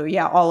on Hulu.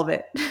 Yeah, all of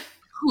it.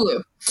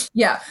 Hulu?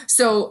 Yeah.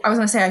 So I was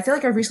gonna say, I feel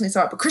like I recently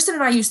saw it, but Kristen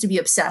and I used to be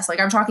obsessed.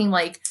 Like I'm talking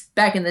like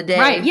back in the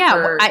Right. day Yeah.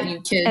 for you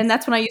And kids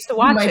that's when I used to who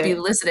watch might be it.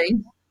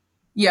 listening.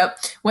 Yep.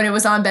 When it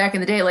was on back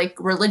in the day, like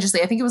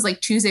religiously, I think it was like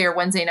Tuesday or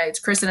Wednesday nights,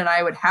 Kristen and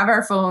I would have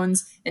our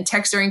phones and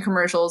text during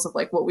commercials of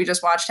like what we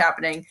just watched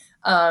happening.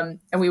 And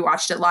we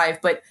watched it live.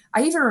 But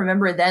I even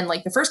remember then,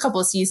 like the first couple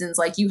of seasons,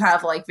 like you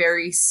have like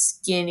very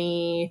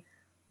skinny,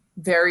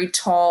 very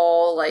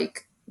tall,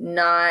 like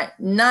not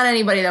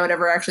anybody that would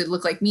ever actually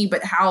look like me,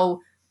 but how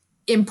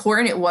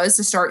important it was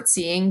to start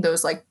seeing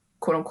those like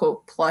quote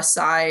unquote plus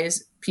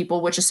size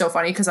people, which is so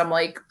funny because I'm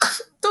like,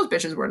 those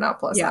bitches were not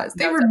plus Yeah. size.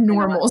 They No, were definitely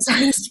not. normal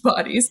sized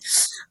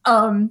bodies.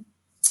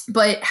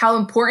 But how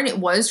important it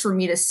was for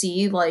me to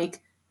see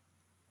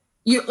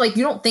you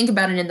don't think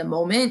about it in the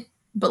moment,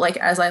 but like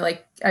as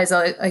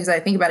I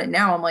think about it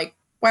now, I'm like,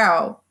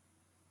 wow,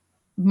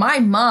 my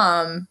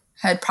mom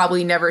had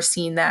probably never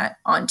seen that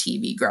on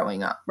TV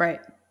growing up. Right.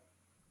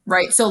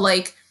 Right. So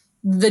like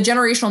the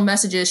generational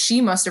messages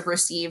she must have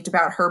received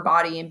about her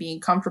body and being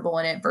comfortable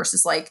in it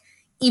versus like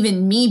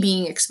even me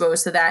being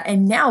exposed to that.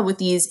 And now with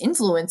these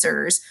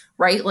influencers,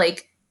 right?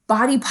 Like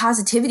body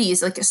positivity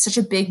is like such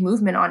a big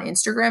movement on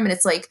Instagram. And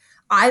it's like,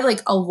 I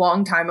like a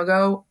long time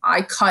ago,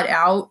 I cut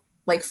out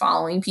like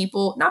following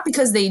people, not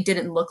because they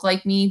didn't look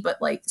like me, but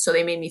like, so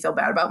they made me feel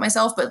bad about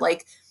myself, but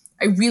like,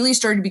 I really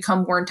started to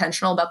become more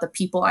intentional about the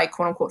people I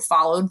quote unquote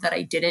followed that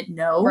I didn't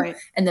know Right.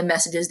 and the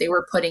messages they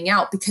were putting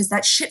out because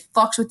that shit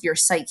fucks with your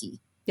psyche.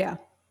 Yeah.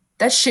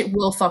 That shit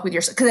will fuck with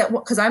your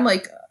because I'm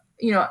like,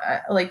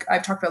 like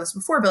I've talked about this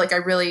before, but like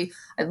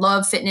I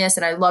love fitness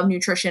and I love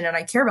nutrition and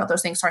I care about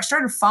those things. So I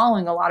started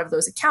following a lot of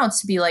those accounts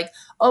to be like,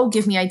 oh,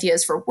 give me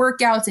ideas for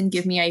workouts and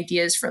give me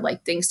ideas for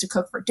like things to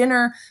cook for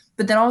dinner.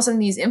 But then all of a sudden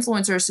these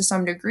influencers to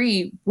some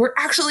degree were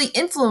actually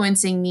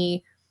influencing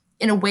me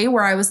in a way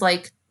where I was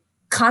like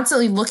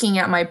constantly looking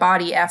at my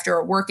body after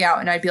a workout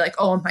and I'd be like,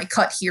 oh, am I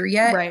cut here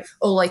yet? Right.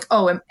 Oh, like,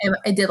 oh,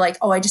 I did like,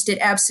 oh, I just did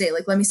abs today.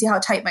 Like, let me see how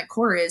tight my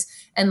core is.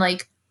 And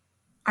like,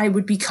 I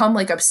would become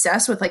like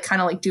obsessed with like kind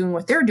of like doing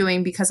what they're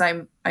doing because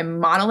I'm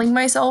modeling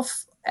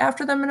myself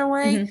after them in a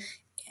way. Mm-hmm.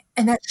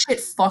 And that shit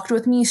fucked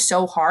with me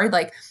so hard.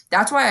 Like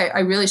that's why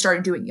I really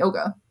started doing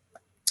yoga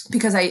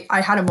because I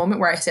had a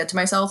moment where I said to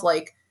myself,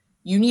 like,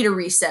 you need a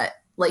reset.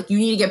 Like you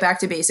need to get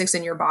back to basics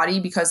in your body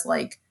because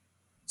like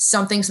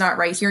something's not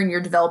right here and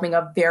you're developing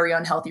a very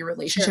unhealthy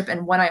relationship. Sure.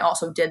 And when I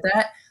also did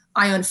that,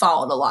 I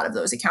unfollowed a lot of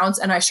those accounts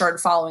and I started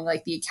following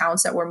like the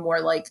accounts that were more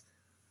like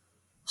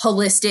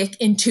holistic,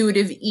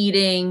 intuitive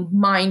eating,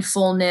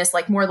 mindfulness,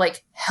 like more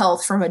like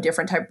health from a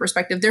different type of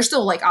perspective. They're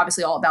still like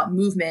obviously all about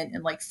movement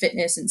and like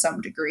fitness in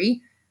some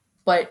degree,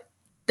 but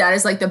that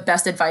is like the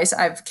best advice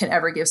I can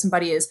ever give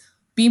somebody is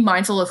be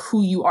mindful of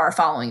who you are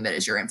following that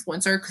is your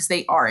influencer, because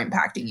they are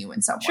impacting you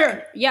in some way.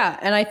 Sure. Yeah.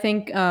 And I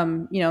think,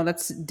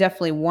 that's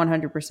definitely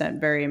 100%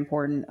 very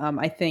important.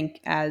 I think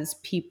as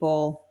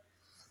people,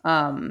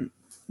 as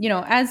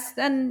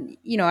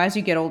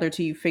you get older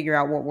too, you figure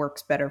out what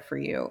works better for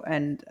you.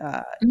 And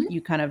Mhm.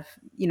 you kind of,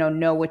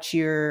 know what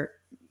you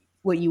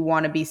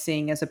want to be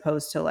seeing as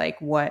opposed to like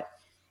what,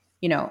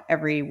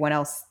 everyone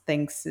else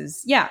thinks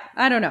is, yeah,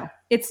 I don't know.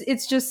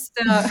 It's just,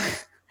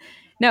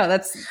 no,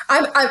 that's,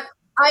 I'm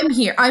I'm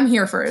here. I'm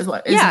here for it. Is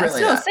what is yeah,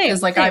 really no, that same,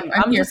 is like same.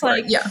 I'm I'm here just for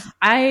it.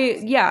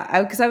 like,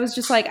 Yeah. because I was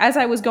just like, as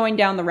I was going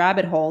down the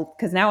rabbit hole,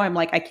 because now I'm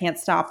like, I can't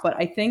stop. But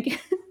I think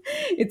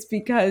it's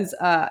because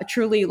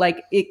truly,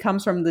 like, it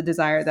comes from the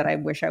desire that I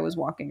wish I was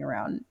walking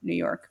around New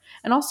York,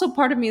 and also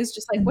part of me is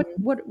just like,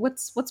 Mhm.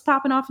 what's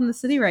popping off in the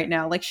city right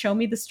now? Like, show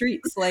me the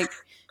streets, like,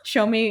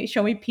 show me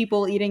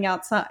people eating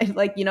outside,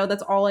 like,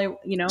 that's all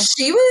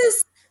She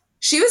was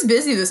she was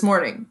busy this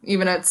morning,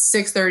 even at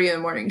 6:30 in the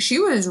morning. She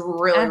was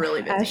really,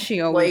 really as busy. she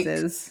always Like,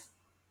 is.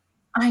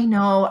 I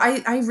know.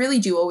 I really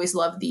do always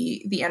love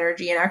the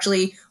energy. And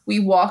actually, we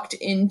walked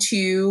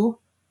into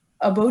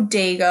a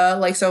bodega.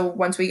 Like, so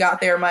once we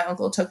got there, my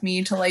uncle took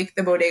me to like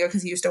the bodega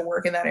because he used to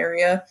work in that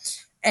area.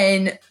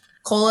 And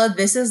Cola,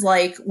 this is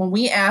like when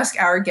we ask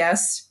our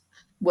guests,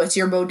 what's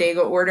your bodega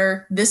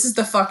order? This is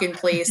the fucking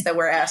place that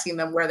we're asking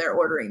them where they're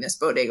ordering this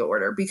bodega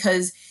order.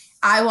 Because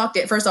I walked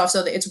in, first off,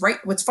 so that it's right.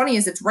 What's funny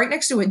is it's right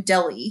next to a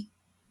deli.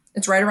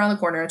 It's right around the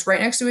corner. It's right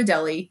next to a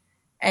deli.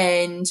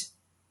 And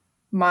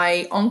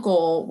my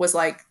uncle was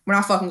like, we're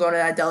not fucking going to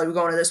that deli. We're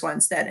going to this one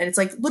instead. And it's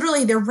like,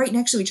 literally, they're right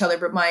next to each other.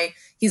 But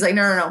he's like,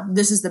 no,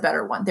 this is the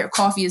better one. Their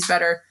coffee is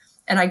better.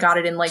 And I got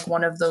it in like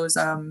one of those,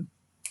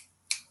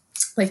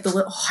 like the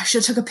little, I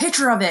should have took a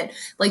picture of it.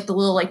 Like the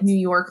little, like New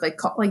York, like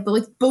the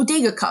like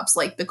bodega cups,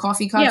 like the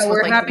coffee Yeah, cups with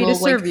we're like the happy to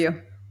little, like, serve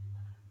you.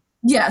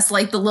 yes,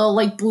 like the little,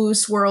 like blue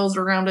swirls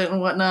around it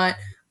and whatnot.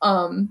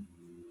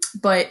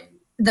 But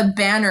the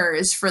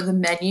banners for the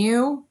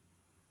menu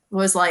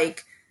was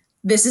like,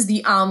 this is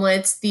the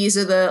omelets, these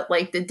are the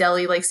like the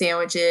deli like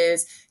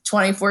sandwiches,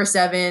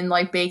 24/7,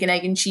 like bacon,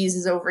 egg, and cheese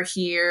is over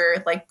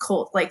here, like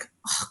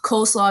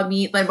coleslaw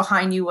meat. Then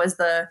behind you was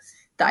the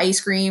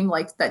ice cream,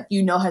 like that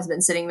has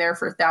been sitting there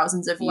for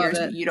thousands of Love years,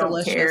 it. but you don't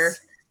care. Delicious.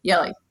 Yeah,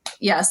 like,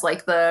 yes,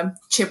 like the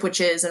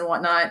chipwiches and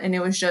whatnot. And it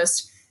was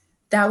just,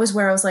 that was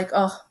where I was like,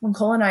 oh, when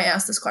Cole and I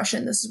asked this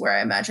question, this is where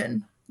I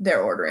imagine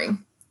they're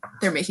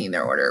making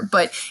their order.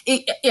 But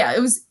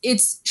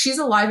she's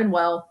alive and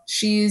well.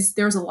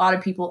 There's a lot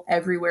of people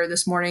everywhere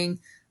this morning.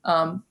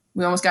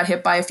 We almost got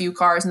hit by a few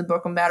cars in the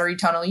Brooklyn Battery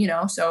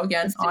Tunnel, so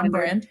again, on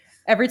brand.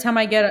 Every time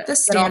I get The off the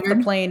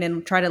standard. plane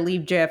and try to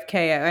leave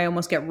JFK, I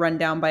almost get run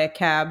down by a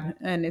cab,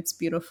 and it's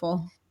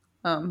beautiful.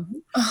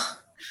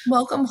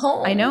 Welcome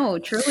home. I know,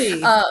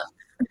 truly.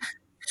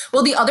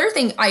 Well, the other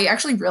thing, I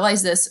actually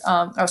realized this.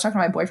 I was talking to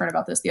my boyfriend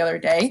about this the other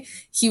day.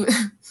 He,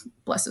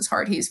 bless his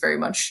heart, he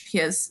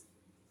has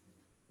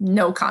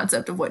no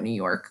concept of what New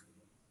York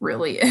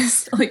really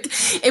is. Like,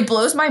 it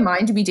blows my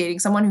mind to be dating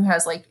someone who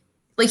has like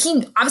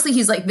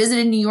he's like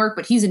visited New York,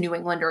 but he's a New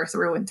Englander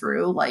through and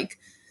through, like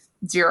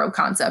zero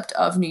concept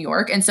of New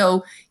York. And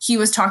so he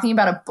was talking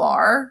about a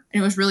bar,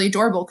 and it was really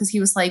adorable because he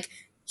was like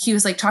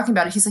talking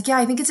about it. He's like, yeah,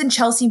 I think it's in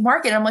Chelsea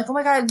Market. And I'm like, oh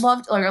my God, I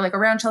loved, or like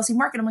around Chelsea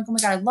Market. I'm like, oh my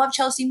God, I love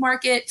Chelsea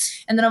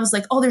Market. And then I was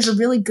like, oh, there's a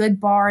really good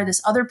bar,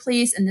 this other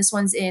place, and this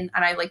one's in,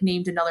 and I like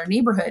named another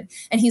neighborhood.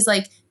 And he's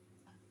like,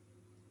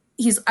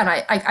 and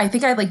I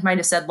think I like might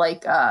have said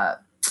like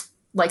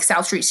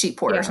South Street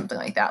Sheetport or something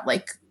like that.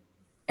 Like,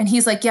 and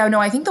he's like, yeah, no,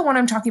 I think the one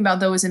I'm talking about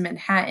though is in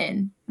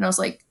Manhattan. And I was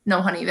like,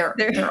 no, honey,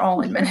 they're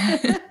all in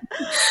Manhattan.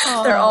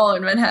 They're all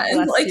in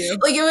Manhattan. Like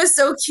it was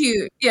so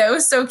cute. Yeah, it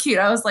was so cute.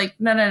 I was like,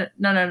 no.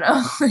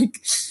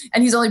 Like,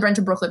 and he's only been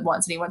to Brooklyn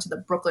once, and he went to the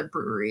Brooklyn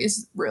Brewery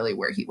is really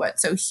where he went.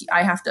 So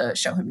I have to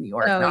show him New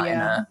York. Oh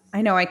yeah,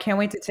 I know. I can't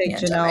wait to take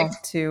Janelle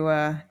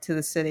to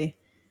the city.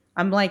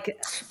 I'm like,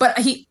 but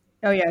he.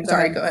 Oh yeah, go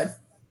ahead.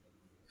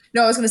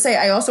 No, I was going to say,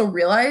 I also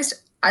realized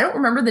I don't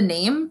remember the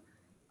name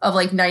of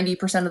like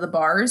 90% of the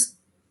bars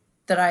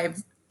that I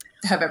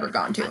have ever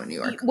gone to in New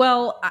York.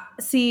 Well,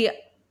 see,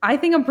 I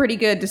think I'm pretty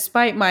good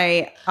despite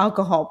my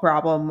alcohol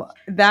problem.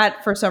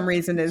 That for some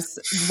reason is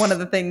one of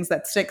the things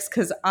that sticks,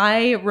 because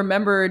I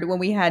remembered when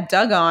we had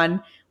Doug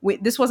on,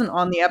 this wasn't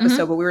on the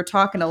episode, but we were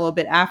talking a little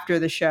bit after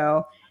the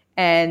show.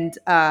 And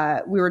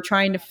we were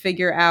trying to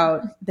figure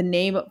out the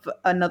name of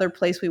another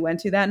place we went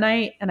to that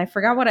night. And I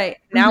forgot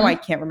now I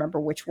can't remember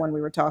which one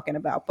we were talking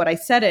about, but I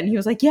said it and he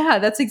was like, yeah,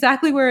 that's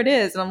exactly where it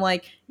is. And I'm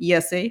like,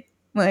 yes, see?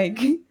 Like,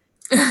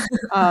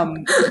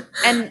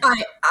 and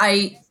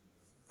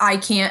I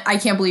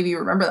can't believe you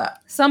remember that.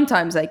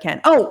 Sometimes I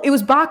can. Oh, it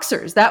was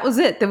Boxers. That was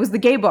it. That was the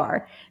gay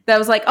bar. That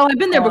was like, oh, I've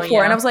been there before.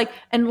 Yeah. And I was like,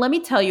 and let me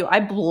tell you,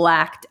 I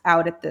blacked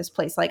out at this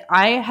place. Like,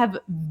 I have,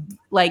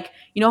 like,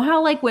 you know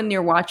how like when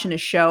you're watching a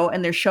show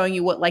and they're showing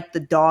you what like the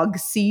dog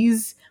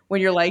sees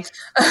when you're like,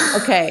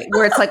 okay,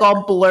 where it's like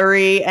all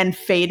blurry and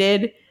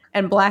faded.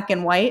 and black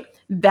and white.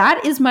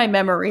 That is my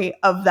memory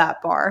of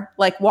that bar.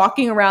 Like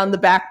walking around the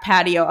back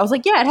patio. I was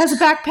like, yeah, it has a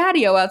back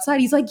patio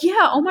outside. He's like,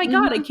 yeah, oh my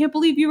God, I can't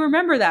believe you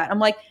remember that. I'm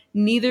like,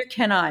 neither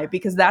can I,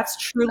 because that's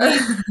truly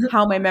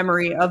how my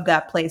memory of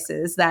that place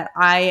is, that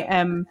I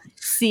am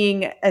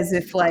seeing as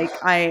if like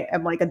I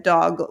am like a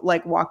dog,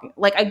 like walking,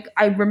 like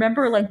I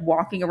remember like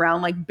walking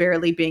around, like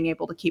barely being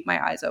able to keep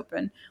my eyes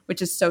open,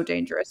 which is so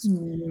dangerous.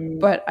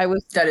 But I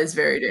was, That is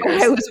very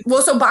dangerous.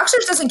 Well, so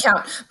Boxers doesn't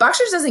count.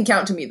 Boxers doesn't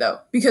count to me though,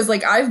 because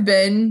like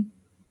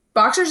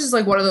Boxers is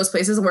like one of those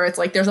places where it's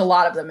like there's a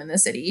lot of them in the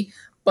city.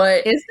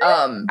 But is there?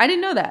 I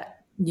didn't know that.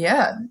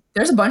 Yeah,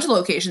 there's a bunch of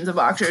locations of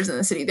Boxers in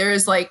the city.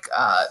 There's like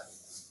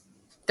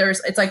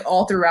it's like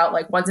all throughout,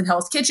 like one's in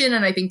Hell's Kitchen,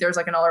 and I think there's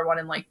like another one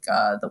in like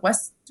the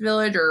West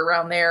Village or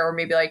around there, or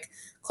maybe like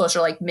closer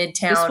like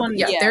Midtown. One,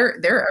 yeah,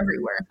 they're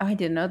everywhere. I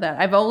didn't know that.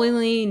 I've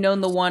only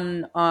known the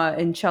one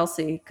in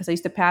Chelsea because I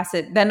used to pass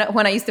it. Then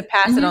when I used to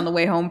pass it on the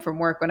way home from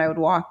work when I would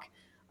walk,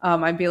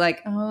 I'd be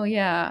like, oh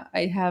yeah,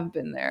 I have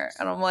been there.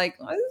 And I'm like,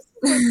 oh,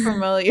 this is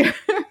familiar.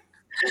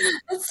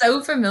 It's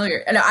so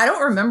familiar. And I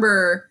don't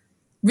remember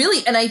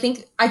really. And I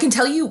think I can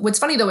tell you what's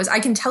funny though is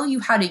I can tell you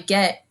how to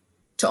get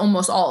to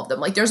almost all of them.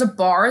 Like there's a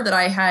bar that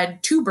I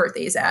had 2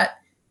 birthdays at.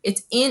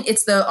 It's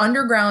the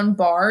underground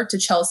bar to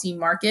Chelsea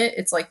Market.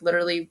 It's like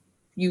literally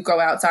you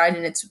go outside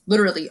and it's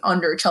literally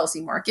under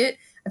Chelsea Market.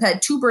 I've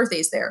had 2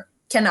 birthdays there.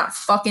 Cannot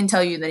fucking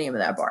tell you the name of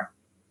that bar.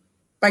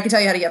 But I can tell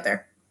you how to get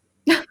there.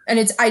 And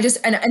it's not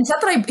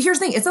that here's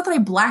the thing, it's not that I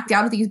blacked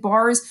out at these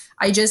bars.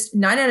 I just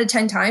 9 out of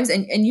 10 times,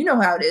 and you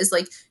know how it is,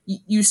 like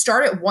you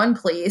start at one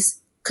place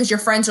because your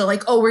friends are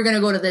like, oh, we're gonna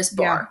go to this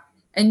bar. Yeah.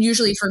 And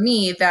usually for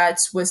me,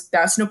 that's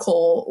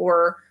Nicole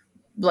or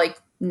like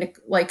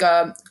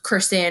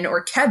Kristen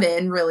or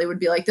Kevin really would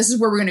be like, this is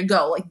where we're going to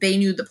go. Like they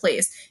knew the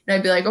place. And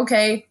I'd be like,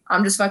 okay,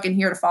 I'm just fucking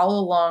here to follow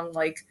along.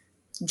 Like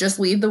just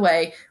lead the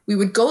way. We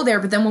would go there.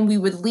 But then when we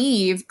would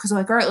leave, because we're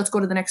like, all right, let's go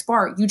to the next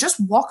bar. You just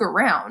walk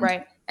around.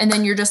 Right. And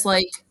then you're just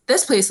like,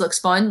 this place looks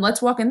fun.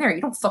 Let's walk in there.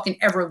 You don't fucking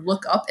ever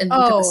look up and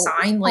look at the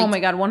sign. Like, oh my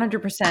God,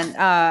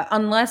 100%.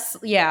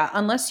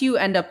 Unless you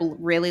end up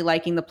really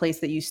liking the place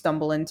that you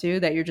stumble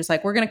into, that you're just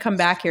like, we're going to come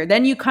back here.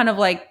 Then you kind of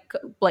like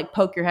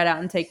poke your head out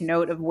and take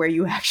note of where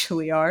you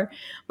actually are.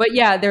 But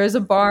yeah, there was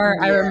a bar,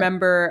 I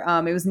remember,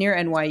 it was near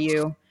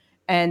NYU.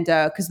 And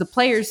because the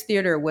Players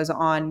Theater was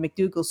on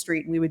McDougal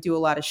Street, and we would do a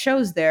lot of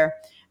shows there.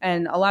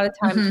 And a lot of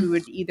times we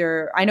would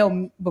I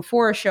know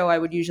before a show, I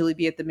would usually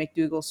be at the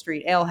McDougal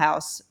Street Ale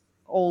House,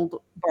 old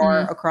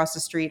bar across the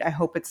street. I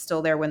hope it's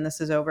still there when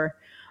this is over.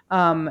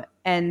 And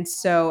then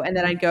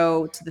I'd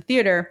go to the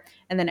theater.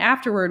 And then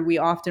afterward, we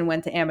often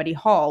went to Amity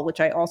Hall, which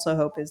I also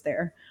hope is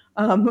there.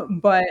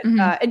 And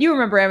you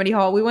remember Amity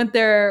Hall. We went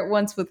there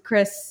once with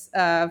Chris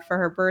for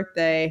her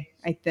birthday,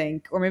 I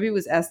think. Or maybe it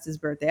was Esther's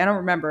birthday. I don't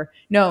remember.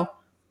 No.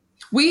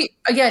 We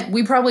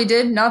probably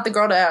did. Not the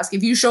girl to ask.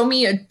 If you show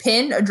me a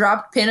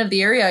dropped pin of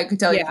the area, I could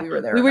tell you if we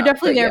were there. We were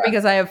definitely there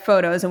because I have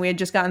photos, and we had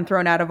just gotten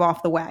thrown out of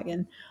Off the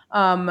Wagon.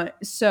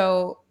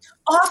 So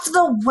Off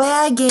the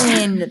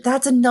Wagon.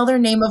 That's another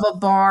name of a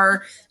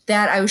bar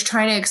that I was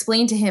trying to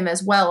explain to him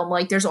as well. I'm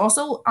like, there's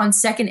also on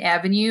 2nd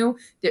Avenue,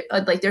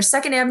 there's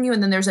 2nd Avenue,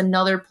 and then there's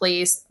another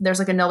place, there's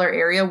like another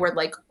area where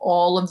like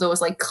all of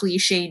those like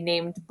cliche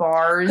named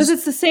bars. Because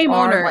it's the same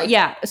owner. Like,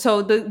 yeah.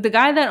 So the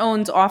guy that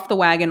owns Off the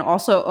Wagon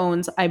also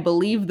owns, I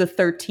believe, the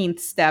 13th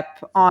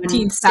Step on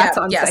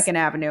 2nd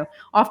Avenue.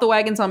 Off the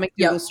Wagon's on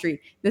McDougal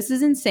Street. This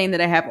is insane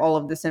that I have all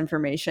of this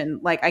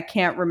information. Like I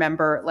can't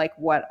remember like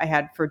what I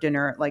had for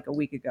dinner like a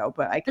week ago,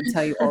 but I can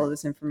tell you all of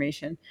this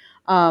information.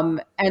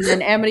 And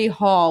then Amity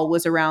Hall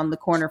was around the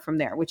corner from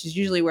there, which is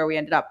usually where we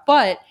ended up.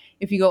 But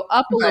if you go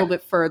up a little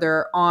bit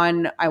further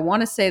on, I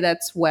want to say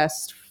that's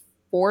West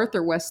 4th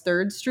or West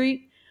 3rd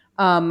Street.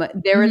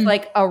 There is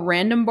like a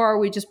random bar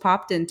we just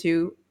popped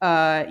into,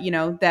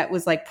 that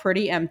was like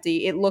pretty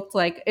empty. It looked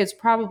like it's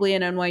probably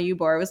an NYU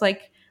bar. It was like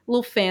a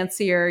little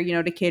fancier,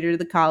 to cater to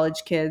the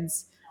college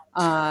kids.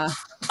 I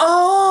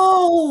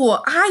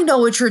know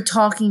what you're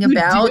talking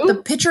about. The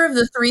picture of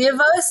the 3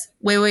 of us.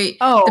 Wait.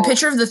 Oh, the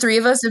picture of the 3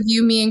 of us, of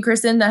you, me, and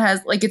Kristen, that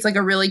has like, it's like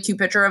a really cute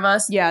picture of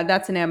us. Yeah,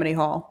 that's in Amity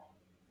Hall.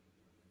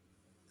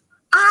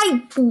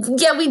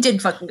 We did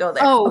fucking go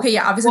there. Oh, okay,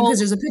 yeah, obviously because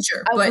there's a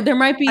picture. But there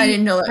might be. I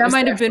didn't know that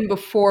might have been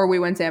before we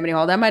went to Amity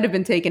Hall. That might have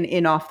been taken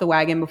in Off the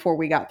Wagon before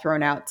we got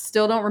thrown out.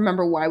 Still don't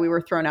remember why we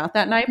were thrown out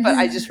that night, but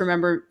I just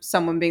remember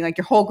someone being like,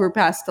 "Your whole group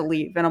has to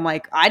leave," and I'm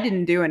like, "I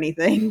didn't do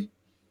anything."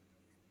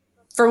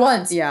 For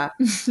once. Yeah.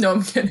 No,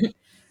 I'm kidding.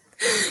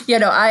 Yeah,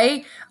 no,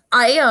 I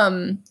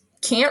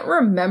can't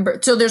remember.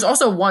 So there's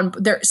also one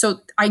there. So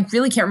I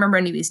really can't remember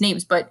any of these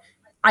names, but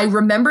I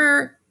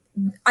remember.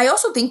 I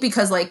also think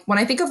because like when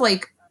I think of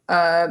like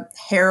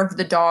Hair of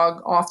the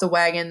Dog, Off the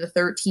Wagon, the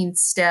 13th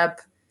Step,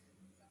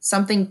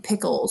 something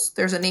Pickles.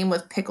 There's a name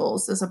with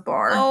Pickles. There's a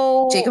bar.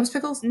 Oh, Jacob's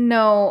Pickles?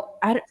 No.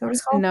 Is that what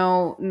it's called?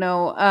 No.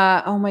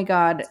 Oh my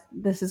God.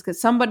 This is good.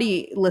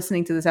 Somebody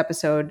listening to this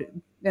episode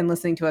and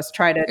listening to us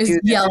try to do this,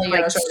 yelling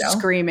like at us right now.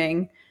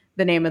 Screaming.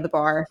 the name of the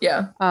bar.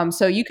 Yeah.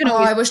 So you can Oh,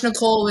 always I wish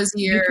Nicole was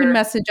you can here.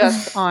 message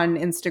us on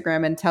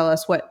Instagram and tell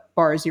us what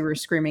bars you were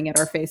screaming at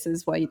our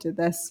faces while you did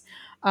this.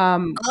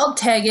 I'll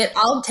tag it.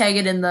 I'll tag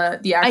it in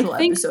the actual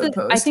episode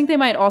I post. think they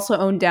might also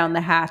own Down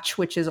the Hatch,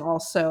 which is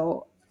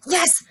also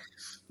Yes,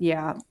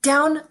 yeah,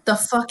 down the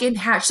fucking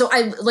hatch. So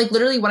I like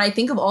literally when I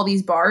think of all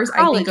these bars, I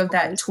think college of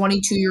that bars.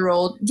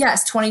 22-year-old.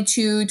 Yes,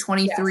 22,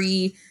 23,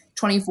 Yes.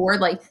 24.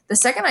 Like the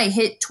second I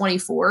hit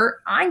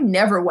 24, I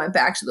never went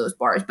back to those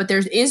bars. But there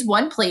is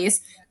one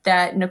place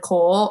that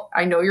Nicole,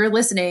 I know you're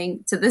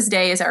listening to this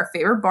day, is our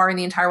favorite bar in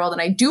the entire world.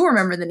 And I do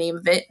remember the name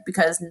of it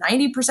because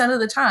 90% of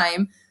the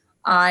time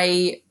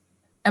I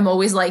am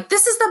always like,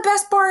 this is the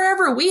best bar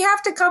ever. We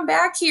have to come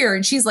back here.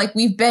 And she's like,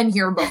 we've been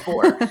here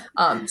before.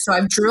 So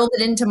I've drilled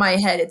it into my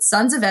head. It's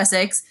Sons of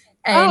Essex.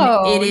 And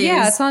Oh, it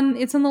yeah, is,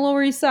 it's on the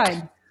Lower East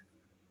Side.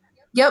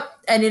 yep.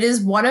 And it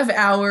is one of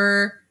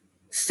our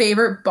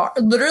favorite bar,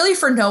 literally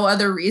for no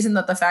other reason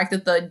than the fact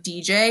that the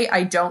DJ,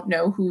 I don't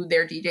know who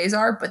their DJs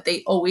are, but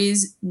they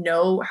always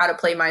know how to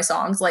play my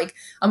songs. Like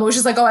I'm always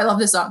just like, oh, I love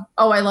this song.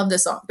 Oh, I love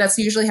this song. That's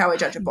usually how I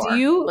judge a Do bar.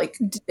 you Like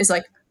it's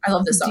like, I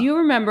love this do song. you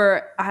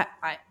remember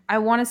I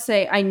want to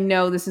say I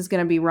know this is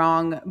going to be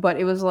wrong, but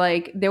it was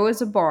like there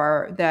was a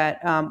bar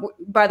that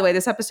by the way,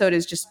 this episode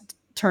is just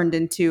turned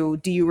into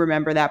do you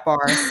remember that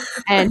bar?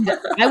 And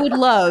I would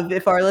love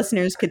if our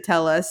listeners could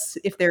tell us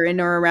if they're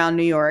in or around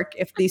New York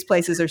if these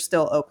places are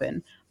still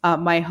open.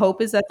 My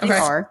hope is that they Okay.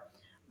 are.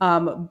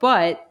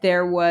 But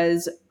there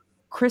was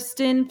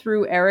Kristen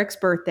threw Eric's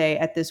birthday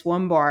at this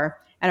one bar,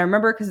 and I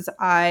remember because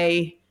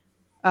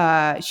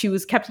she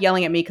was kept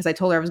yelling at me because I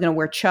told her I was going to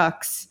wear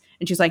Chucks.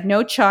 And she's like,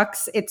 no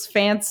Chucks, it's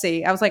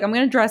fancy. I was like, I'm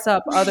going to dress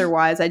up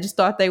otherwise. I just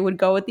thought they would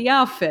go with the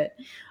outfit.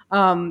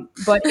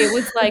 But it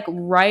was like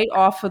right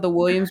off of the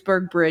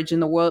Williamsburg Bridge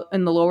in the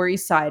Lower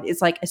East Side.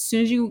 It's like as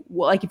soon as you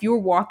like if you were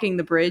walking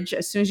the bridge,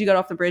 as soon as you got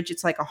off the bridge,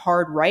 it's like a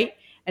hard right,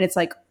 and it's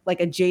like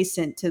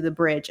adjacent to the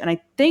bridge. And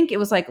I think it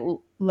was like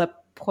Le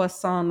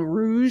Poisson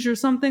Rouge or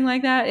something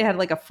like that. It had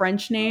like a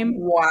French name.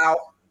 Wow.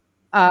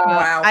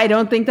 Wow. I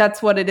don't think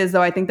that's what it is,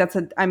 though. I think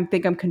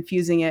I'm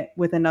confusing it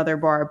with another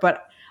bar.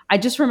 But I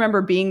just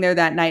remember being there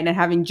that night and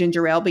having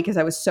ginger ale because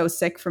I was so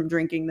sick from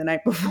drinking the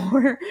night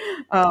before.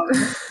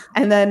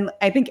 And then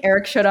I think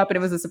Eric showed up and it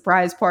was a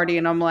surprise party.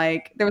 And I'm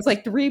like, there was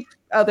like 3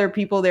 other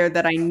people there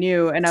that I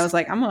knew. And I was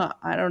like,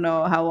 I don't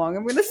know how long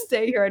I'm going to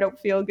stay here. I don't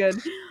feel good.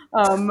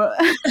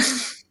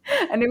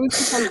 And it was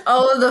just like,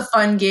 oh, the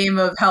fun game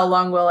of how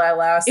long will I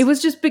last? it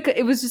was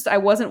just I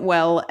wasn't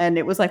well, and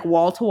it was like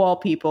wall to wall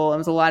people. It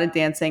was a lot of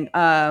dancing.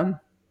 I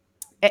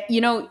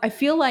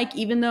feel like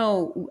even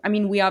though I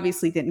mean we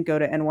obviously didn't go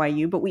to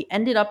NYU, but we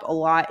ended up a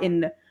lot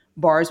in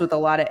bars with a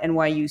lot of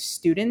NYU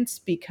students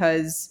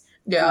because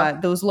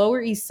those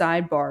Lower East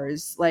Side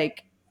bars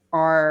like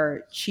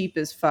are cheap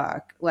as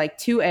fuck. Like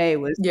 2A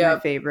was my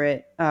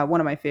favorite,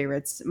 one of my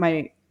favorites.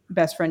 My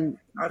best friend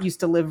used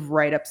to live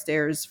right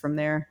upstairs from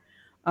there.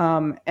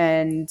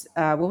 And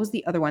what was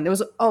the other one? There was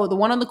the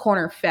one on the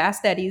corner,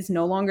 Fast Eddie's,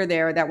 no longer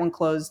there. That one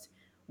closed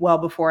well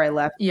before I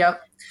left.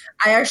 Yep.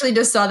 I actually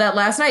just saw that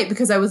last night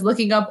because I was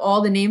looking up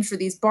all the names for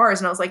these bars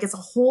and I was like, it's a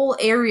whole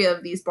area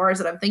of these bars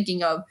that I'm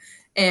thinking of.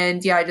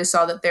 And yeah, I just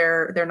saw that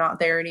they're not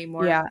there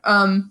anymore. Yeah.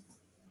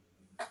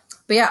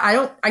 But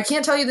yeah, I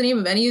can't tell you the name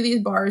of any of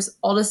these bars.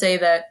 All to say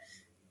that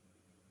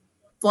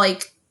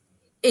like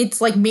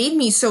it's like made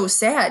me so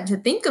sad to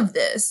think of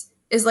this.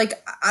 Is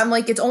like I'm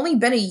like it's only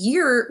been a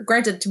year.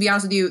 Granted, to be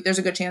honest with you, there's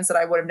a good chance that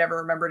I would have never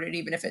remembered it,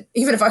 even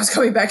if I was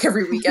coming back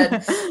every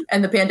weekend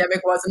and the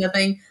pandemic wasn't a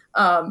thing.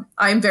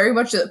 I'm very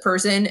much a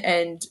person,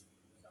 and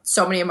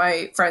so many of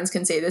my friends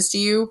can say this to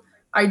you.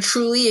 I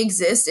truly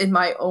exist in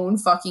my own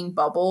fucking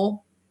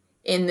bubble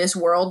in this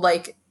world.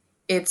 Like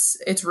it's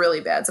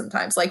really bad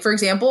sometimes. Like for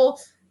example,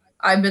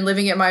 I've been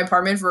living at my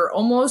apartment for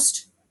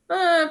almost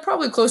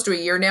probably close to a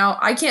year now.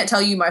 I can't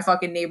tell you my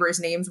fucking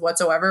neighbors' names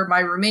whatsoever. My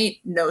roommate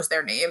knows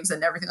their names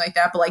and everything like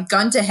that. But like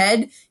gun to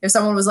head, if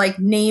someone was like,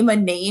 name a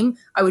name,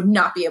 I would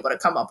not be able to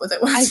come up with it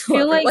whatsoever. I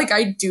feel like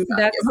I do not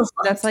give a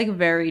fuck. That's like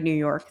very New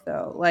York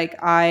though. Like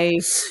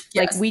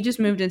like we just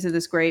moved into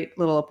this great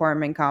little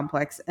apartment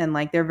complex and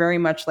like they're very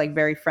much like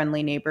very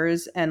friendly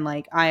neighbors. And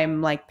like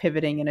I'm like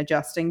pivoting and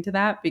adjusting to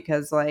that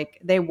because like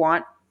they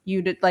want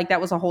you to like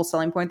that was a whole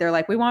selling point. They're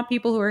like, we want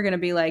people who are going to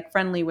be like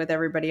friendly with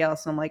everybody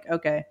else. And I'm like,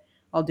 okay,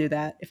 I'll do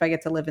that if I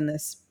get to live in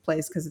this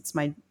place because it's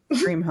my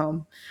dream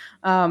home.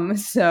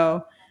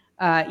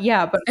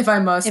 Yeah, but if I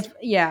must,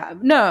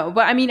 no,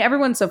 but I mean,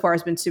 everyone so far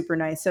has been super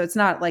nice, so it's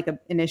not like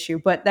an issue.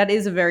 But that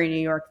is a very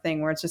New York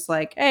thing where it's just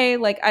like, hey,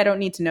 like I don't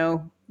need to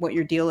know what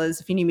your deal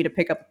is. If you need me to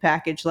pick up a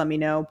package, let me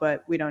know.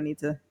 But we don't need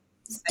to.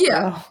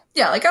 Yeah.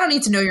 Like I don't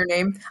need to know your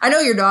name. I know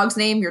your dog's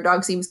name. Your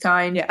dog seems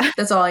kind. Yeah,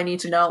 that's all I need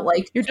to know.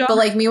 Like, your dog. But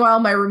like meanwhile,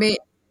 my roommate.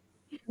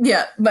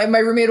 Yeah, my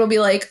roommate will be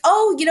like,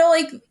 oh,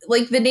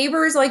 like the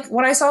neighbors, like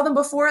when I saw them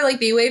before, like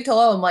they waved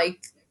hello. I'm like,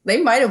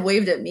 they might have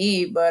waved at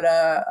me, but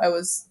I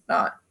was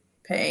not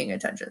paying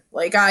attention.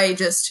 Like I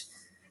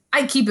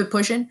keep it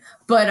pushing.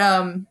 But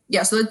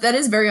yeah, so that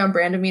is very on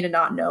brand of me to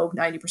not know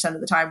 90%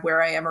 of the time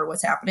where I am or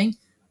what's happening.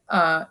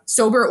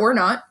 sober or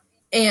not.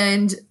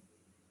 And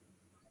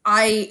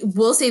I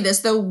will say this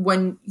though,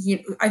 when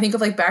I think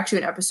of like back to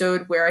an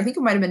episode where I think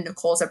it might have been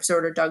Nicole's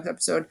episode or Doug's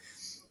episode,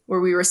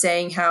 where we were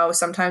saying how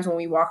sometimes when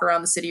we walk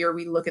around the city or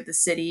we look at the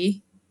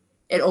city,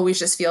 it always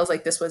just feels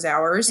like this was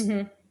ours. Mm-hmm.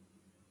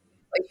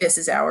 Like this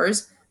is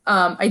ours.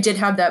 I did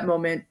have that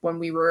moment when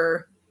we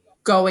were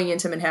going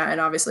into Manhattan,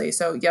 obviously.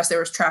 So yes, there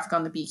was traffic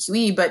on the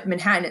BQE, but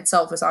Manhattan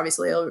itself was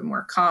obviously a little bit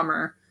more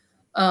calmer.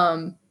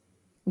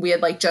 We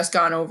had like just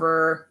gone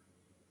over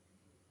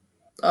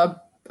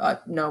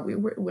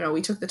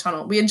we took the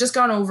tunnel. We had just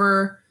gone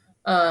over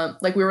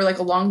like we were like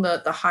along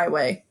the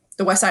highway,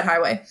 the West Side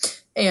Highway.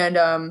 And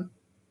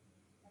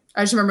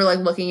I just remember like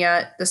looking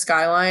at the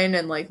skyline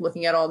and like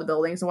looking at all the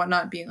buildings and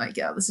whatnot, being like,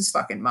 yeah, this is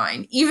fucking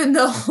mine. Even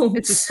though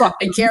This is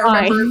fucking I can't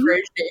mine. remember a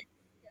bridge name.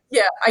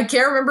 Yeah, I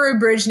can't remember a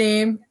bridge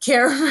name,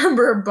 can't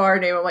remember a bar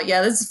name. I'm like,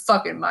 yeah, this is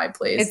fucking my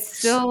place. It's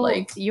still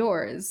like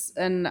yours.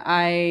 And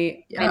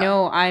I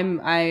know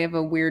I have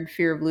a weird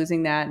fear of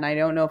losing that, and I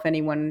don't know if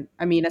anyone,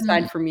 I mean,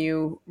 aside from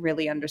you,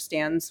 really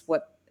understands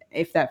what,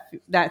 if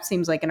that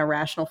seems like an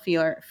irrational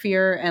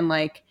fear and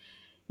like,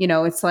 you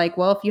know, it's like,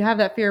 well, if you have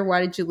that fear, why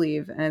did you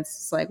leave? And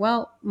it's like,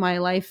 well, my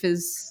life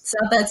is it's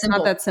not that simple.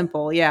 Not that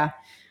simple, yeah.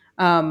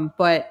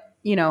 But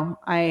you know,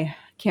 I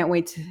can't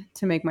wait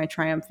to make my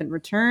triumphant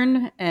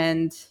return,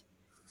 and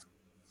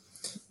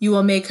you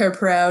will make her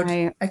proud.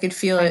 I could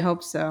feel it. I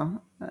hope so.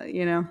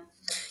 You know.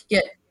 Yeah.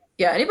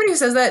 Anybody who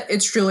says that,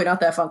 it's truly not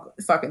that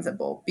fucking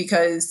simple.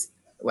 Because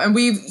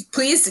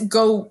please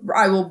go.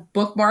 I will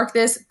bookmark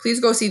this. Please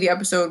go see the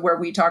episode where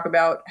we talk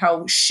about how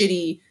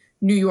shitty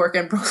New York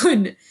and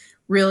Brooklyn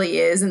really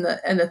is, and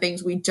the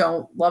things we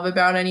don't love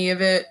about any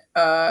of it.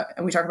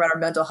 And we talk about our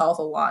mental health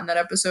a lot in that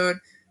episode.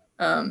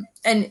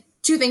 And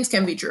two things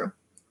can be true.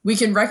 We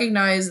can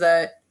recognize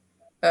that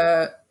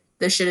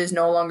this shit is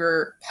no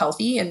longer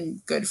healthy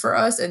and good for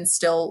us and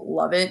still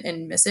love it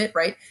and miss it,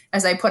 right?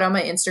 As I put on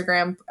my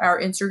Instagram,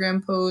 our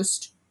Instagram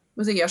post,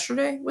 was it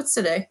yesterday? What's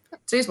today?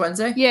 Today's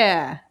Wednesday?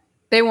 Yeah.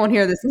 They won't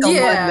hear this until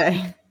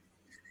Monday.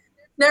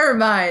 Never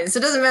mind. So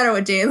it doesn't matter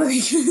what day of the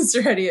week it is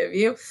for any of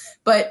you.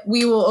 But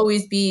we will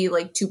always be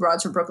like two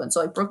broads from Brooklyn.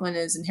 So like Brooklyn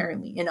is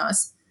inherently in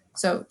us.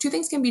 So two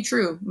things can be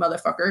true,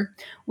 motherfucker.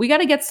 We got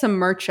to get some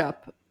merch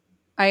up.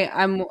 I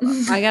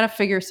got to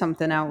figure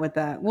something out with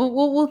that.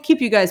 We'll keep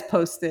you guys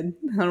posted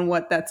on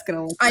what that's going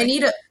to look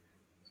like.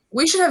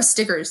 We should have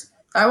stickers.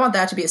 I want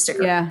that to be a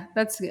sticker. Yeah,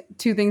 that's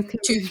two things can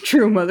be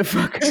true,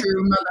 motherfucker.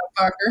 True,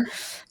 motherfucker.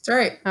 That's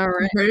right. All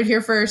right. You heard it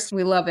here first.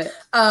 We love it.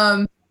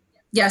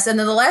 Yes, and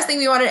then the last thing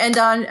we want to end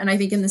on, and I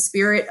think in the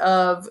spirit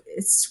of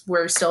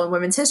we're still in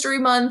Women's History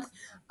Month,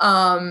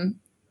 the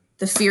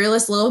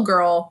fearless little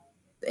girl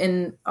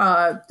in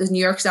the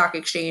New York Stock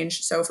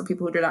Exchange. So for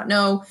people who do not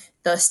know,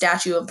 the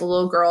statue of the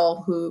little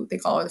girl who they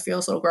call her the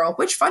fearless little girl,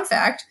 which, fun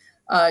fact,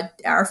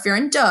 our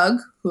friend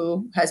Doug,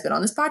 who has been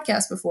on this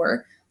podcast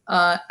before,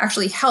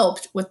 actually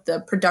helped with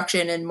the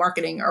production and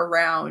marketing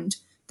around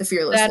the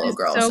fearless little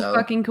girl. That is so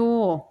fucking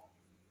cool.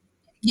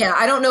 Yeah,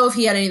 I don't know if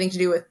he had anything to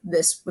do with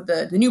this, with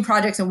the new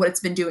projects and what it's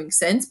been doing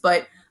since,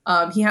 but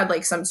he had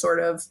like some sort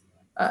of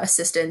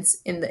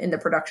assistance in the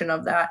production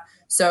of that.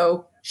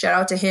 So shout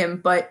out to him.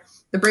 But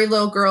the brave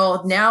little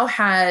girl now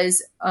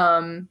has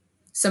some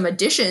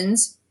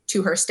additions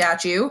to her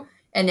statue,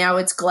 and now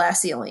it's glass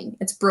ceiling.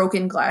 It's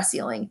broken glass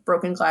ceiling.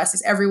 Broken glass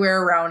is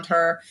everywhere around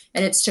her,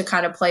 and it's to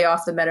kind of play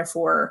off the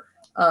metaphor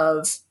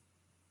of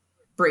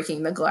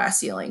breaking the glass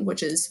ceiling,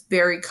 which is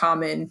very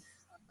common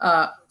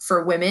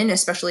for women,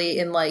 especially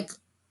in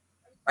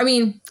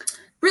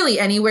really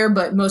anywhere,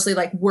 but mostly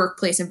like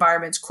workplace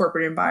environments,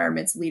 corporate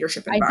environments,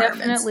 leadership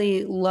environments. I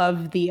definitely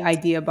love the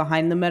idea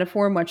behind the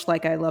metaphor, much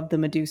like I love the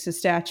Medusa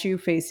statue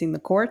facing the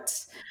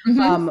courts.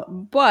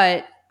 Mm-hmm.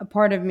 But a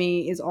part of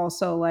me is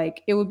also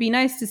like, it would be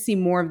nice to see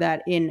more of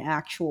that in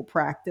actual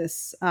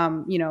practice.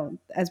 You know,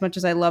 as much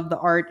as I love the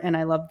art and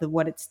I love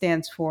what it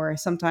stands for,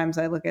 sometimes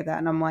I look at that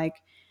and I'm like,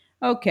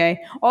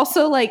 okay.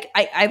 Also, like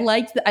I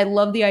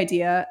love the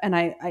idea,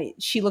 and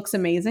she looks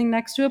amazing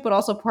next to it. But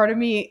also, part of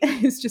me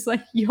is just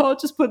like, y'all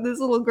just put this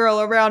little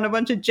girl around a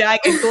bunch of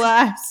jagged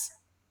glass.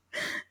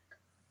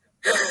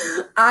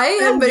 I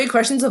have many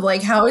questions of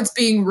like how it's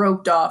being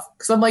roped off,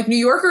 because I'm like, New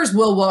Yorkers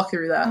will walk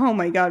through that. Oh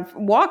my god,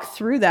 walk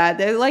through that!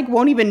 They like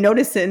won't even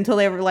notice it until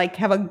they like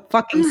have a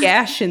fucking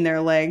gash in their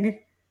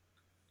leg.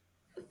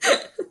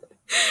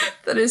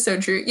 That is so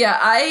true. Yeah,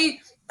 I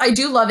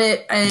do love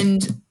it,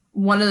 and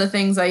one of the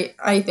things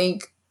I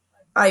think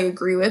I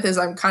agree with is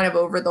I'm kind of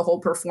over the whole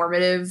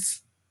performative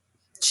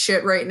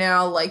shit right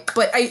now. Like,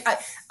 but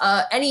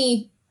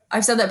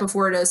I've said that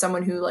before to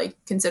someone who like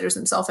considers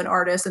himself an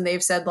artist, and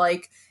they've said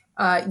like,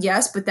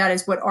 yes, but that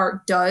is what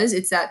art does.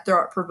 It's that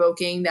thought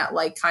provoking that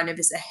like kind of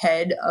is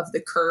ahead of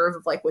the curve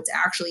of like what's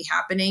actually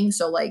happening.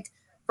 So like,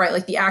 right,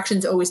 like the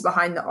action's always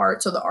behind the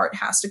art. So the art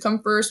has to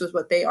come first, was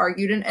what they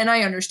argued. And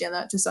I understand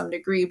that to some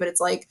degree, but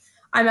it's like,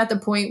 I'm at the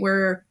point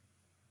where,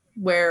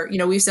 you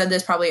know, we've said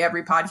this probably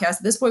every podcast.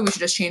 At this point, we should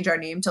just change our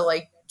name to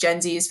like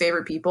Gen Z's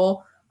favorite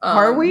people.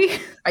 Are we?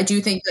 I do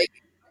think like,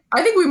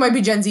 I think we might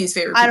be Gen Z's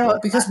favorite people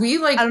because we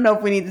like. I don't know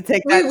if we need to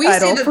take that we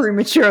title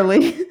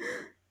prematurely.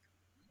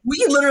 We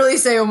literally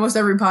say almost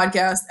every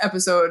podcast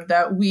episode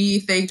that we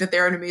think that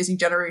they're an amazing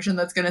generation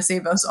that's going to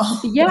save us all.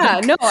 Yeah,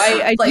 like, no,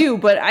 I like, do,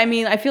 but I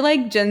mean, I feel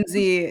like Gen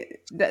Z,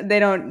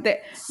 they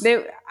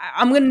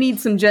I'm going to need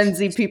some Gen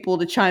Z people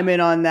to chime in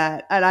on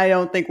that, and I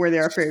don't think we're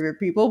their favorite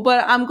people,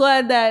 but I'm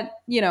glad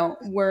that, you know,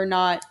 we're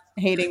not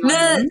hating on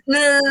them.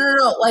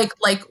 No,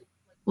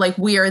 like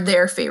we are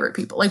their favorite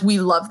people. Like we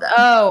love them.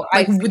 Oh,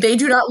 like they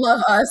do not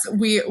love us.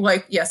 We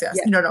like yes.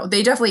 No,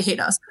 they definitely hate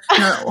us.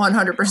 No,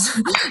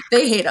 100%.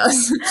 They hate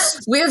us.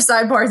 We have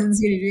sidebars and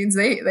skinny jeans.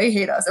 They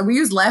hate us, and we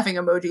use laughing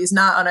emojis,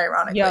 not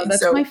unironically. Yeah,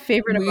 that's my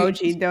favorite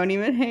emoji. Don't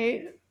even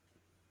hate.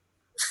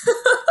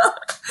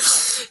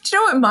 Do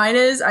you know what mine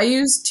is? I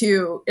use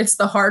two. It's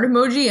the heart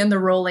emoji and the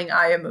rolling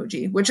eye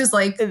emoji, which is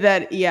like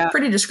that. Yeah,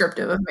 pretty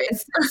descriptive of me.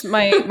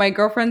 my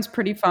girlfriend's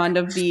pretty fond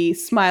of the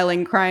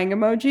smiling, crying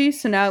emoji.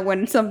 So now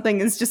when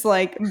something is just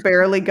like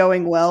barely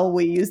going well,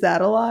 we use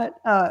that a lot.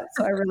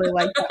 So I really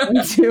like that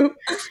one too.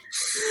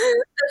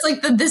 That's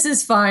like the "this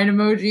is fine"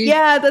 emoji.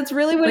 Yeah, that's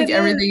really what like it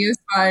everything is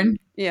fine.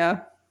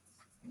 Yeah,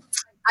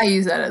 I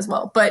use that as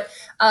well. But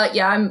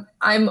yeah,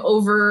 I'm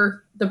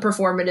over the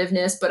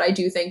performativeness, but I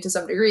do think to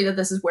some degree that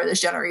this is where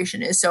this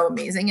generation is so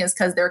amazing, is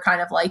because they're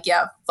kind of like,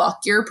 yeah,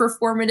 fuck your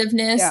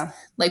performativeness. Yeah.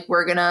 Like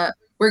we're gonna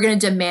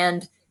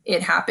demand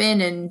it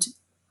happen. And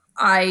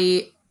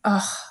I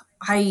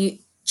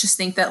just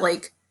think that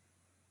like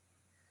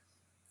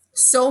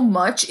so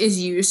much is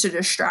used to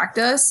distract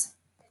us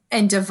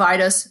and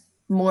divide us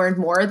more and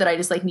more that I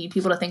just like need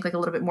people to think like a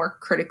little bit more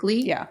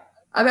critically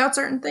about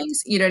certain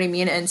things. You know what I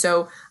mean? And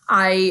so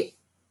I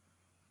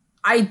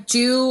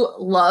do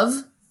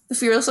love the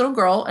Fearless Little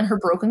Girl and her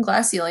broken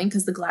glass ceiling,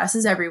 because the glass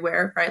is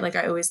everywhere, right? Like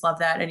I always love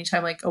that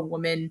anytime like a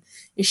woman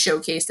is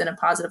showcased in a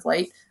positive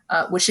light,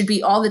 which should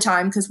be all the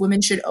time, because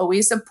women should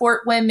always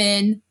support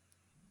women,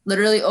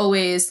 literally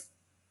always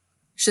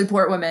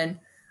support women,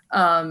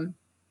 and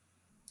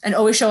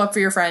always show up for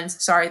your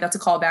friends. Sorry, that's a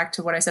callback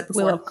to what I said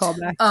before. We love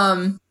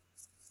callbacks.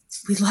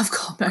 We love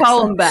callbacks.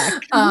 Call them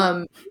back.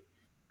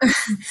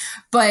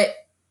 But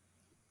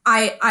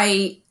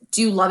I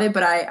do love it,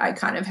 but I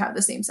kind of have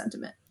the same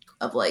sentiment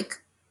of like,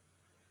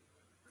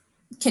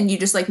 can you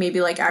just like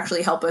maybe like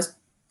actually help us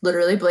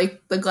literally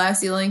break the glass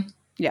ceiling?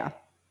 Yeah.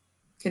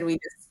 Can we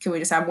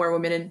just have more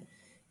women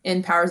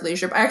in Power's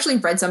leadership? I actually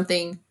read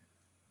something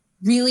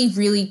really,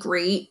 really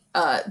great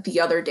the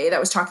other day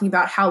that was talking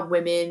about how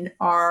women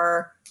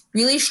are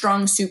really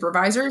strong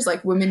supervisors.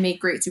 Like women make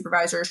great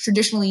supervisors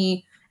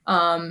traditionally,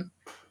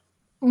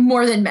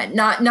 more than men.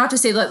 Not to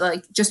say that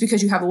like just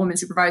because you have a woman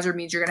supervisor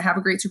means you're going to have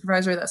a great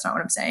supervisor. That's not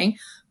what I'm saying.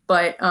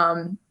 But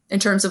in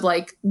terms of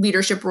like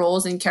leadership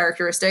roles and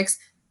characteristics,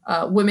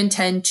 women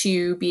tend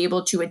to be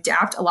able to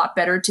adapt a lot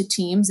better to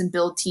teams and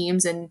build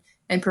teams and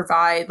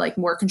provide like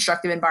more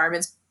constructive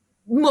environments,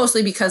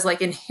 mostly because like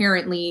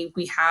inherently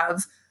we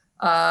have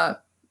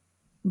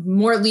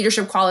more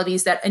leadership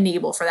qualities that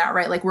enable for that,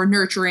 right? Like we're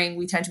nurturing,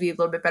 we tend to be a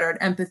little bit better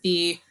at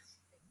empathy,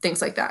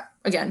 things like that.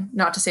 Again,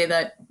 not to say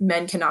that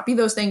men cannot be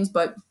those things,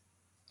 but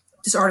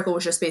this article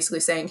was just basically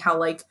saying how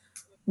like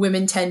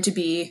women tend to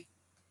be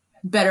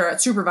better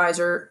at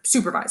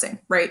supervising,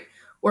 right?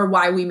 Or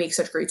why we make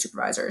such great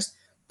supervisors.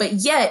 But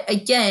yet,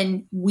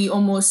 again, we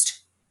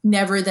almost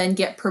never then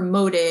get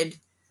promoted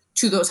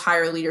to those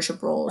higher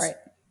leadership roles, right?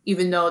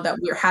 Even though that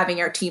we're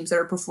having our teams that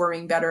are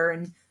performing better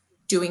and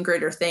doing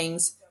greater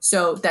things.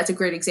 So that's a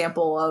great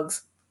example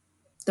of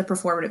the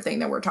performative thing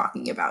that we're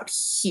talking about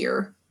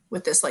here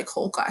with this like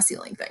whole glass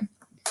ceiling thing.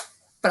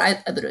 But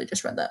I literally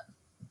just read that.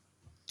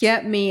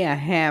 Get me a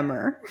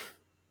hammer.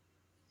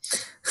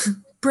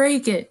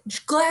 Break it.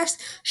 Glass,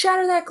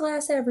 shatter that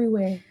glass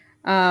everywhere.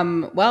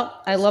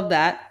 Well, I love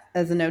that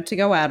as a note to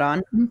go out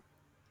on.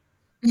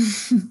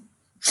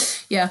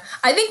 Yeah.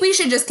 I think we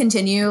should just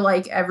continue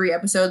like every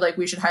episode. Like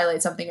we should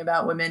highlight something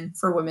about women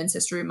for Women's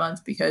History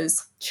Month,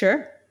 because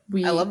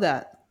I love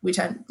that. We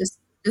tend this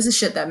is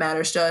shit that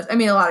matters to us. I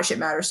mean, a lot of shit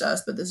matters to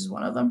us, but this is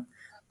one of them.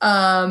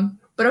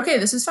 But okay,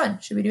 this is fun.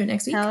 Should we do it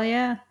next week? Hell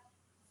yeah.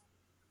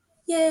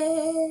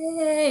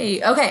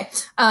 Yay. Okay.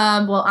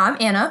 Well, I'm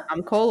Anna.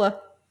 I'm Cola.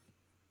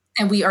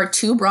 And we are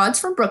two broads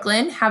from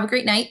Brooklyn. Have a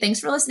great night. Thanks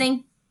for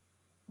listening.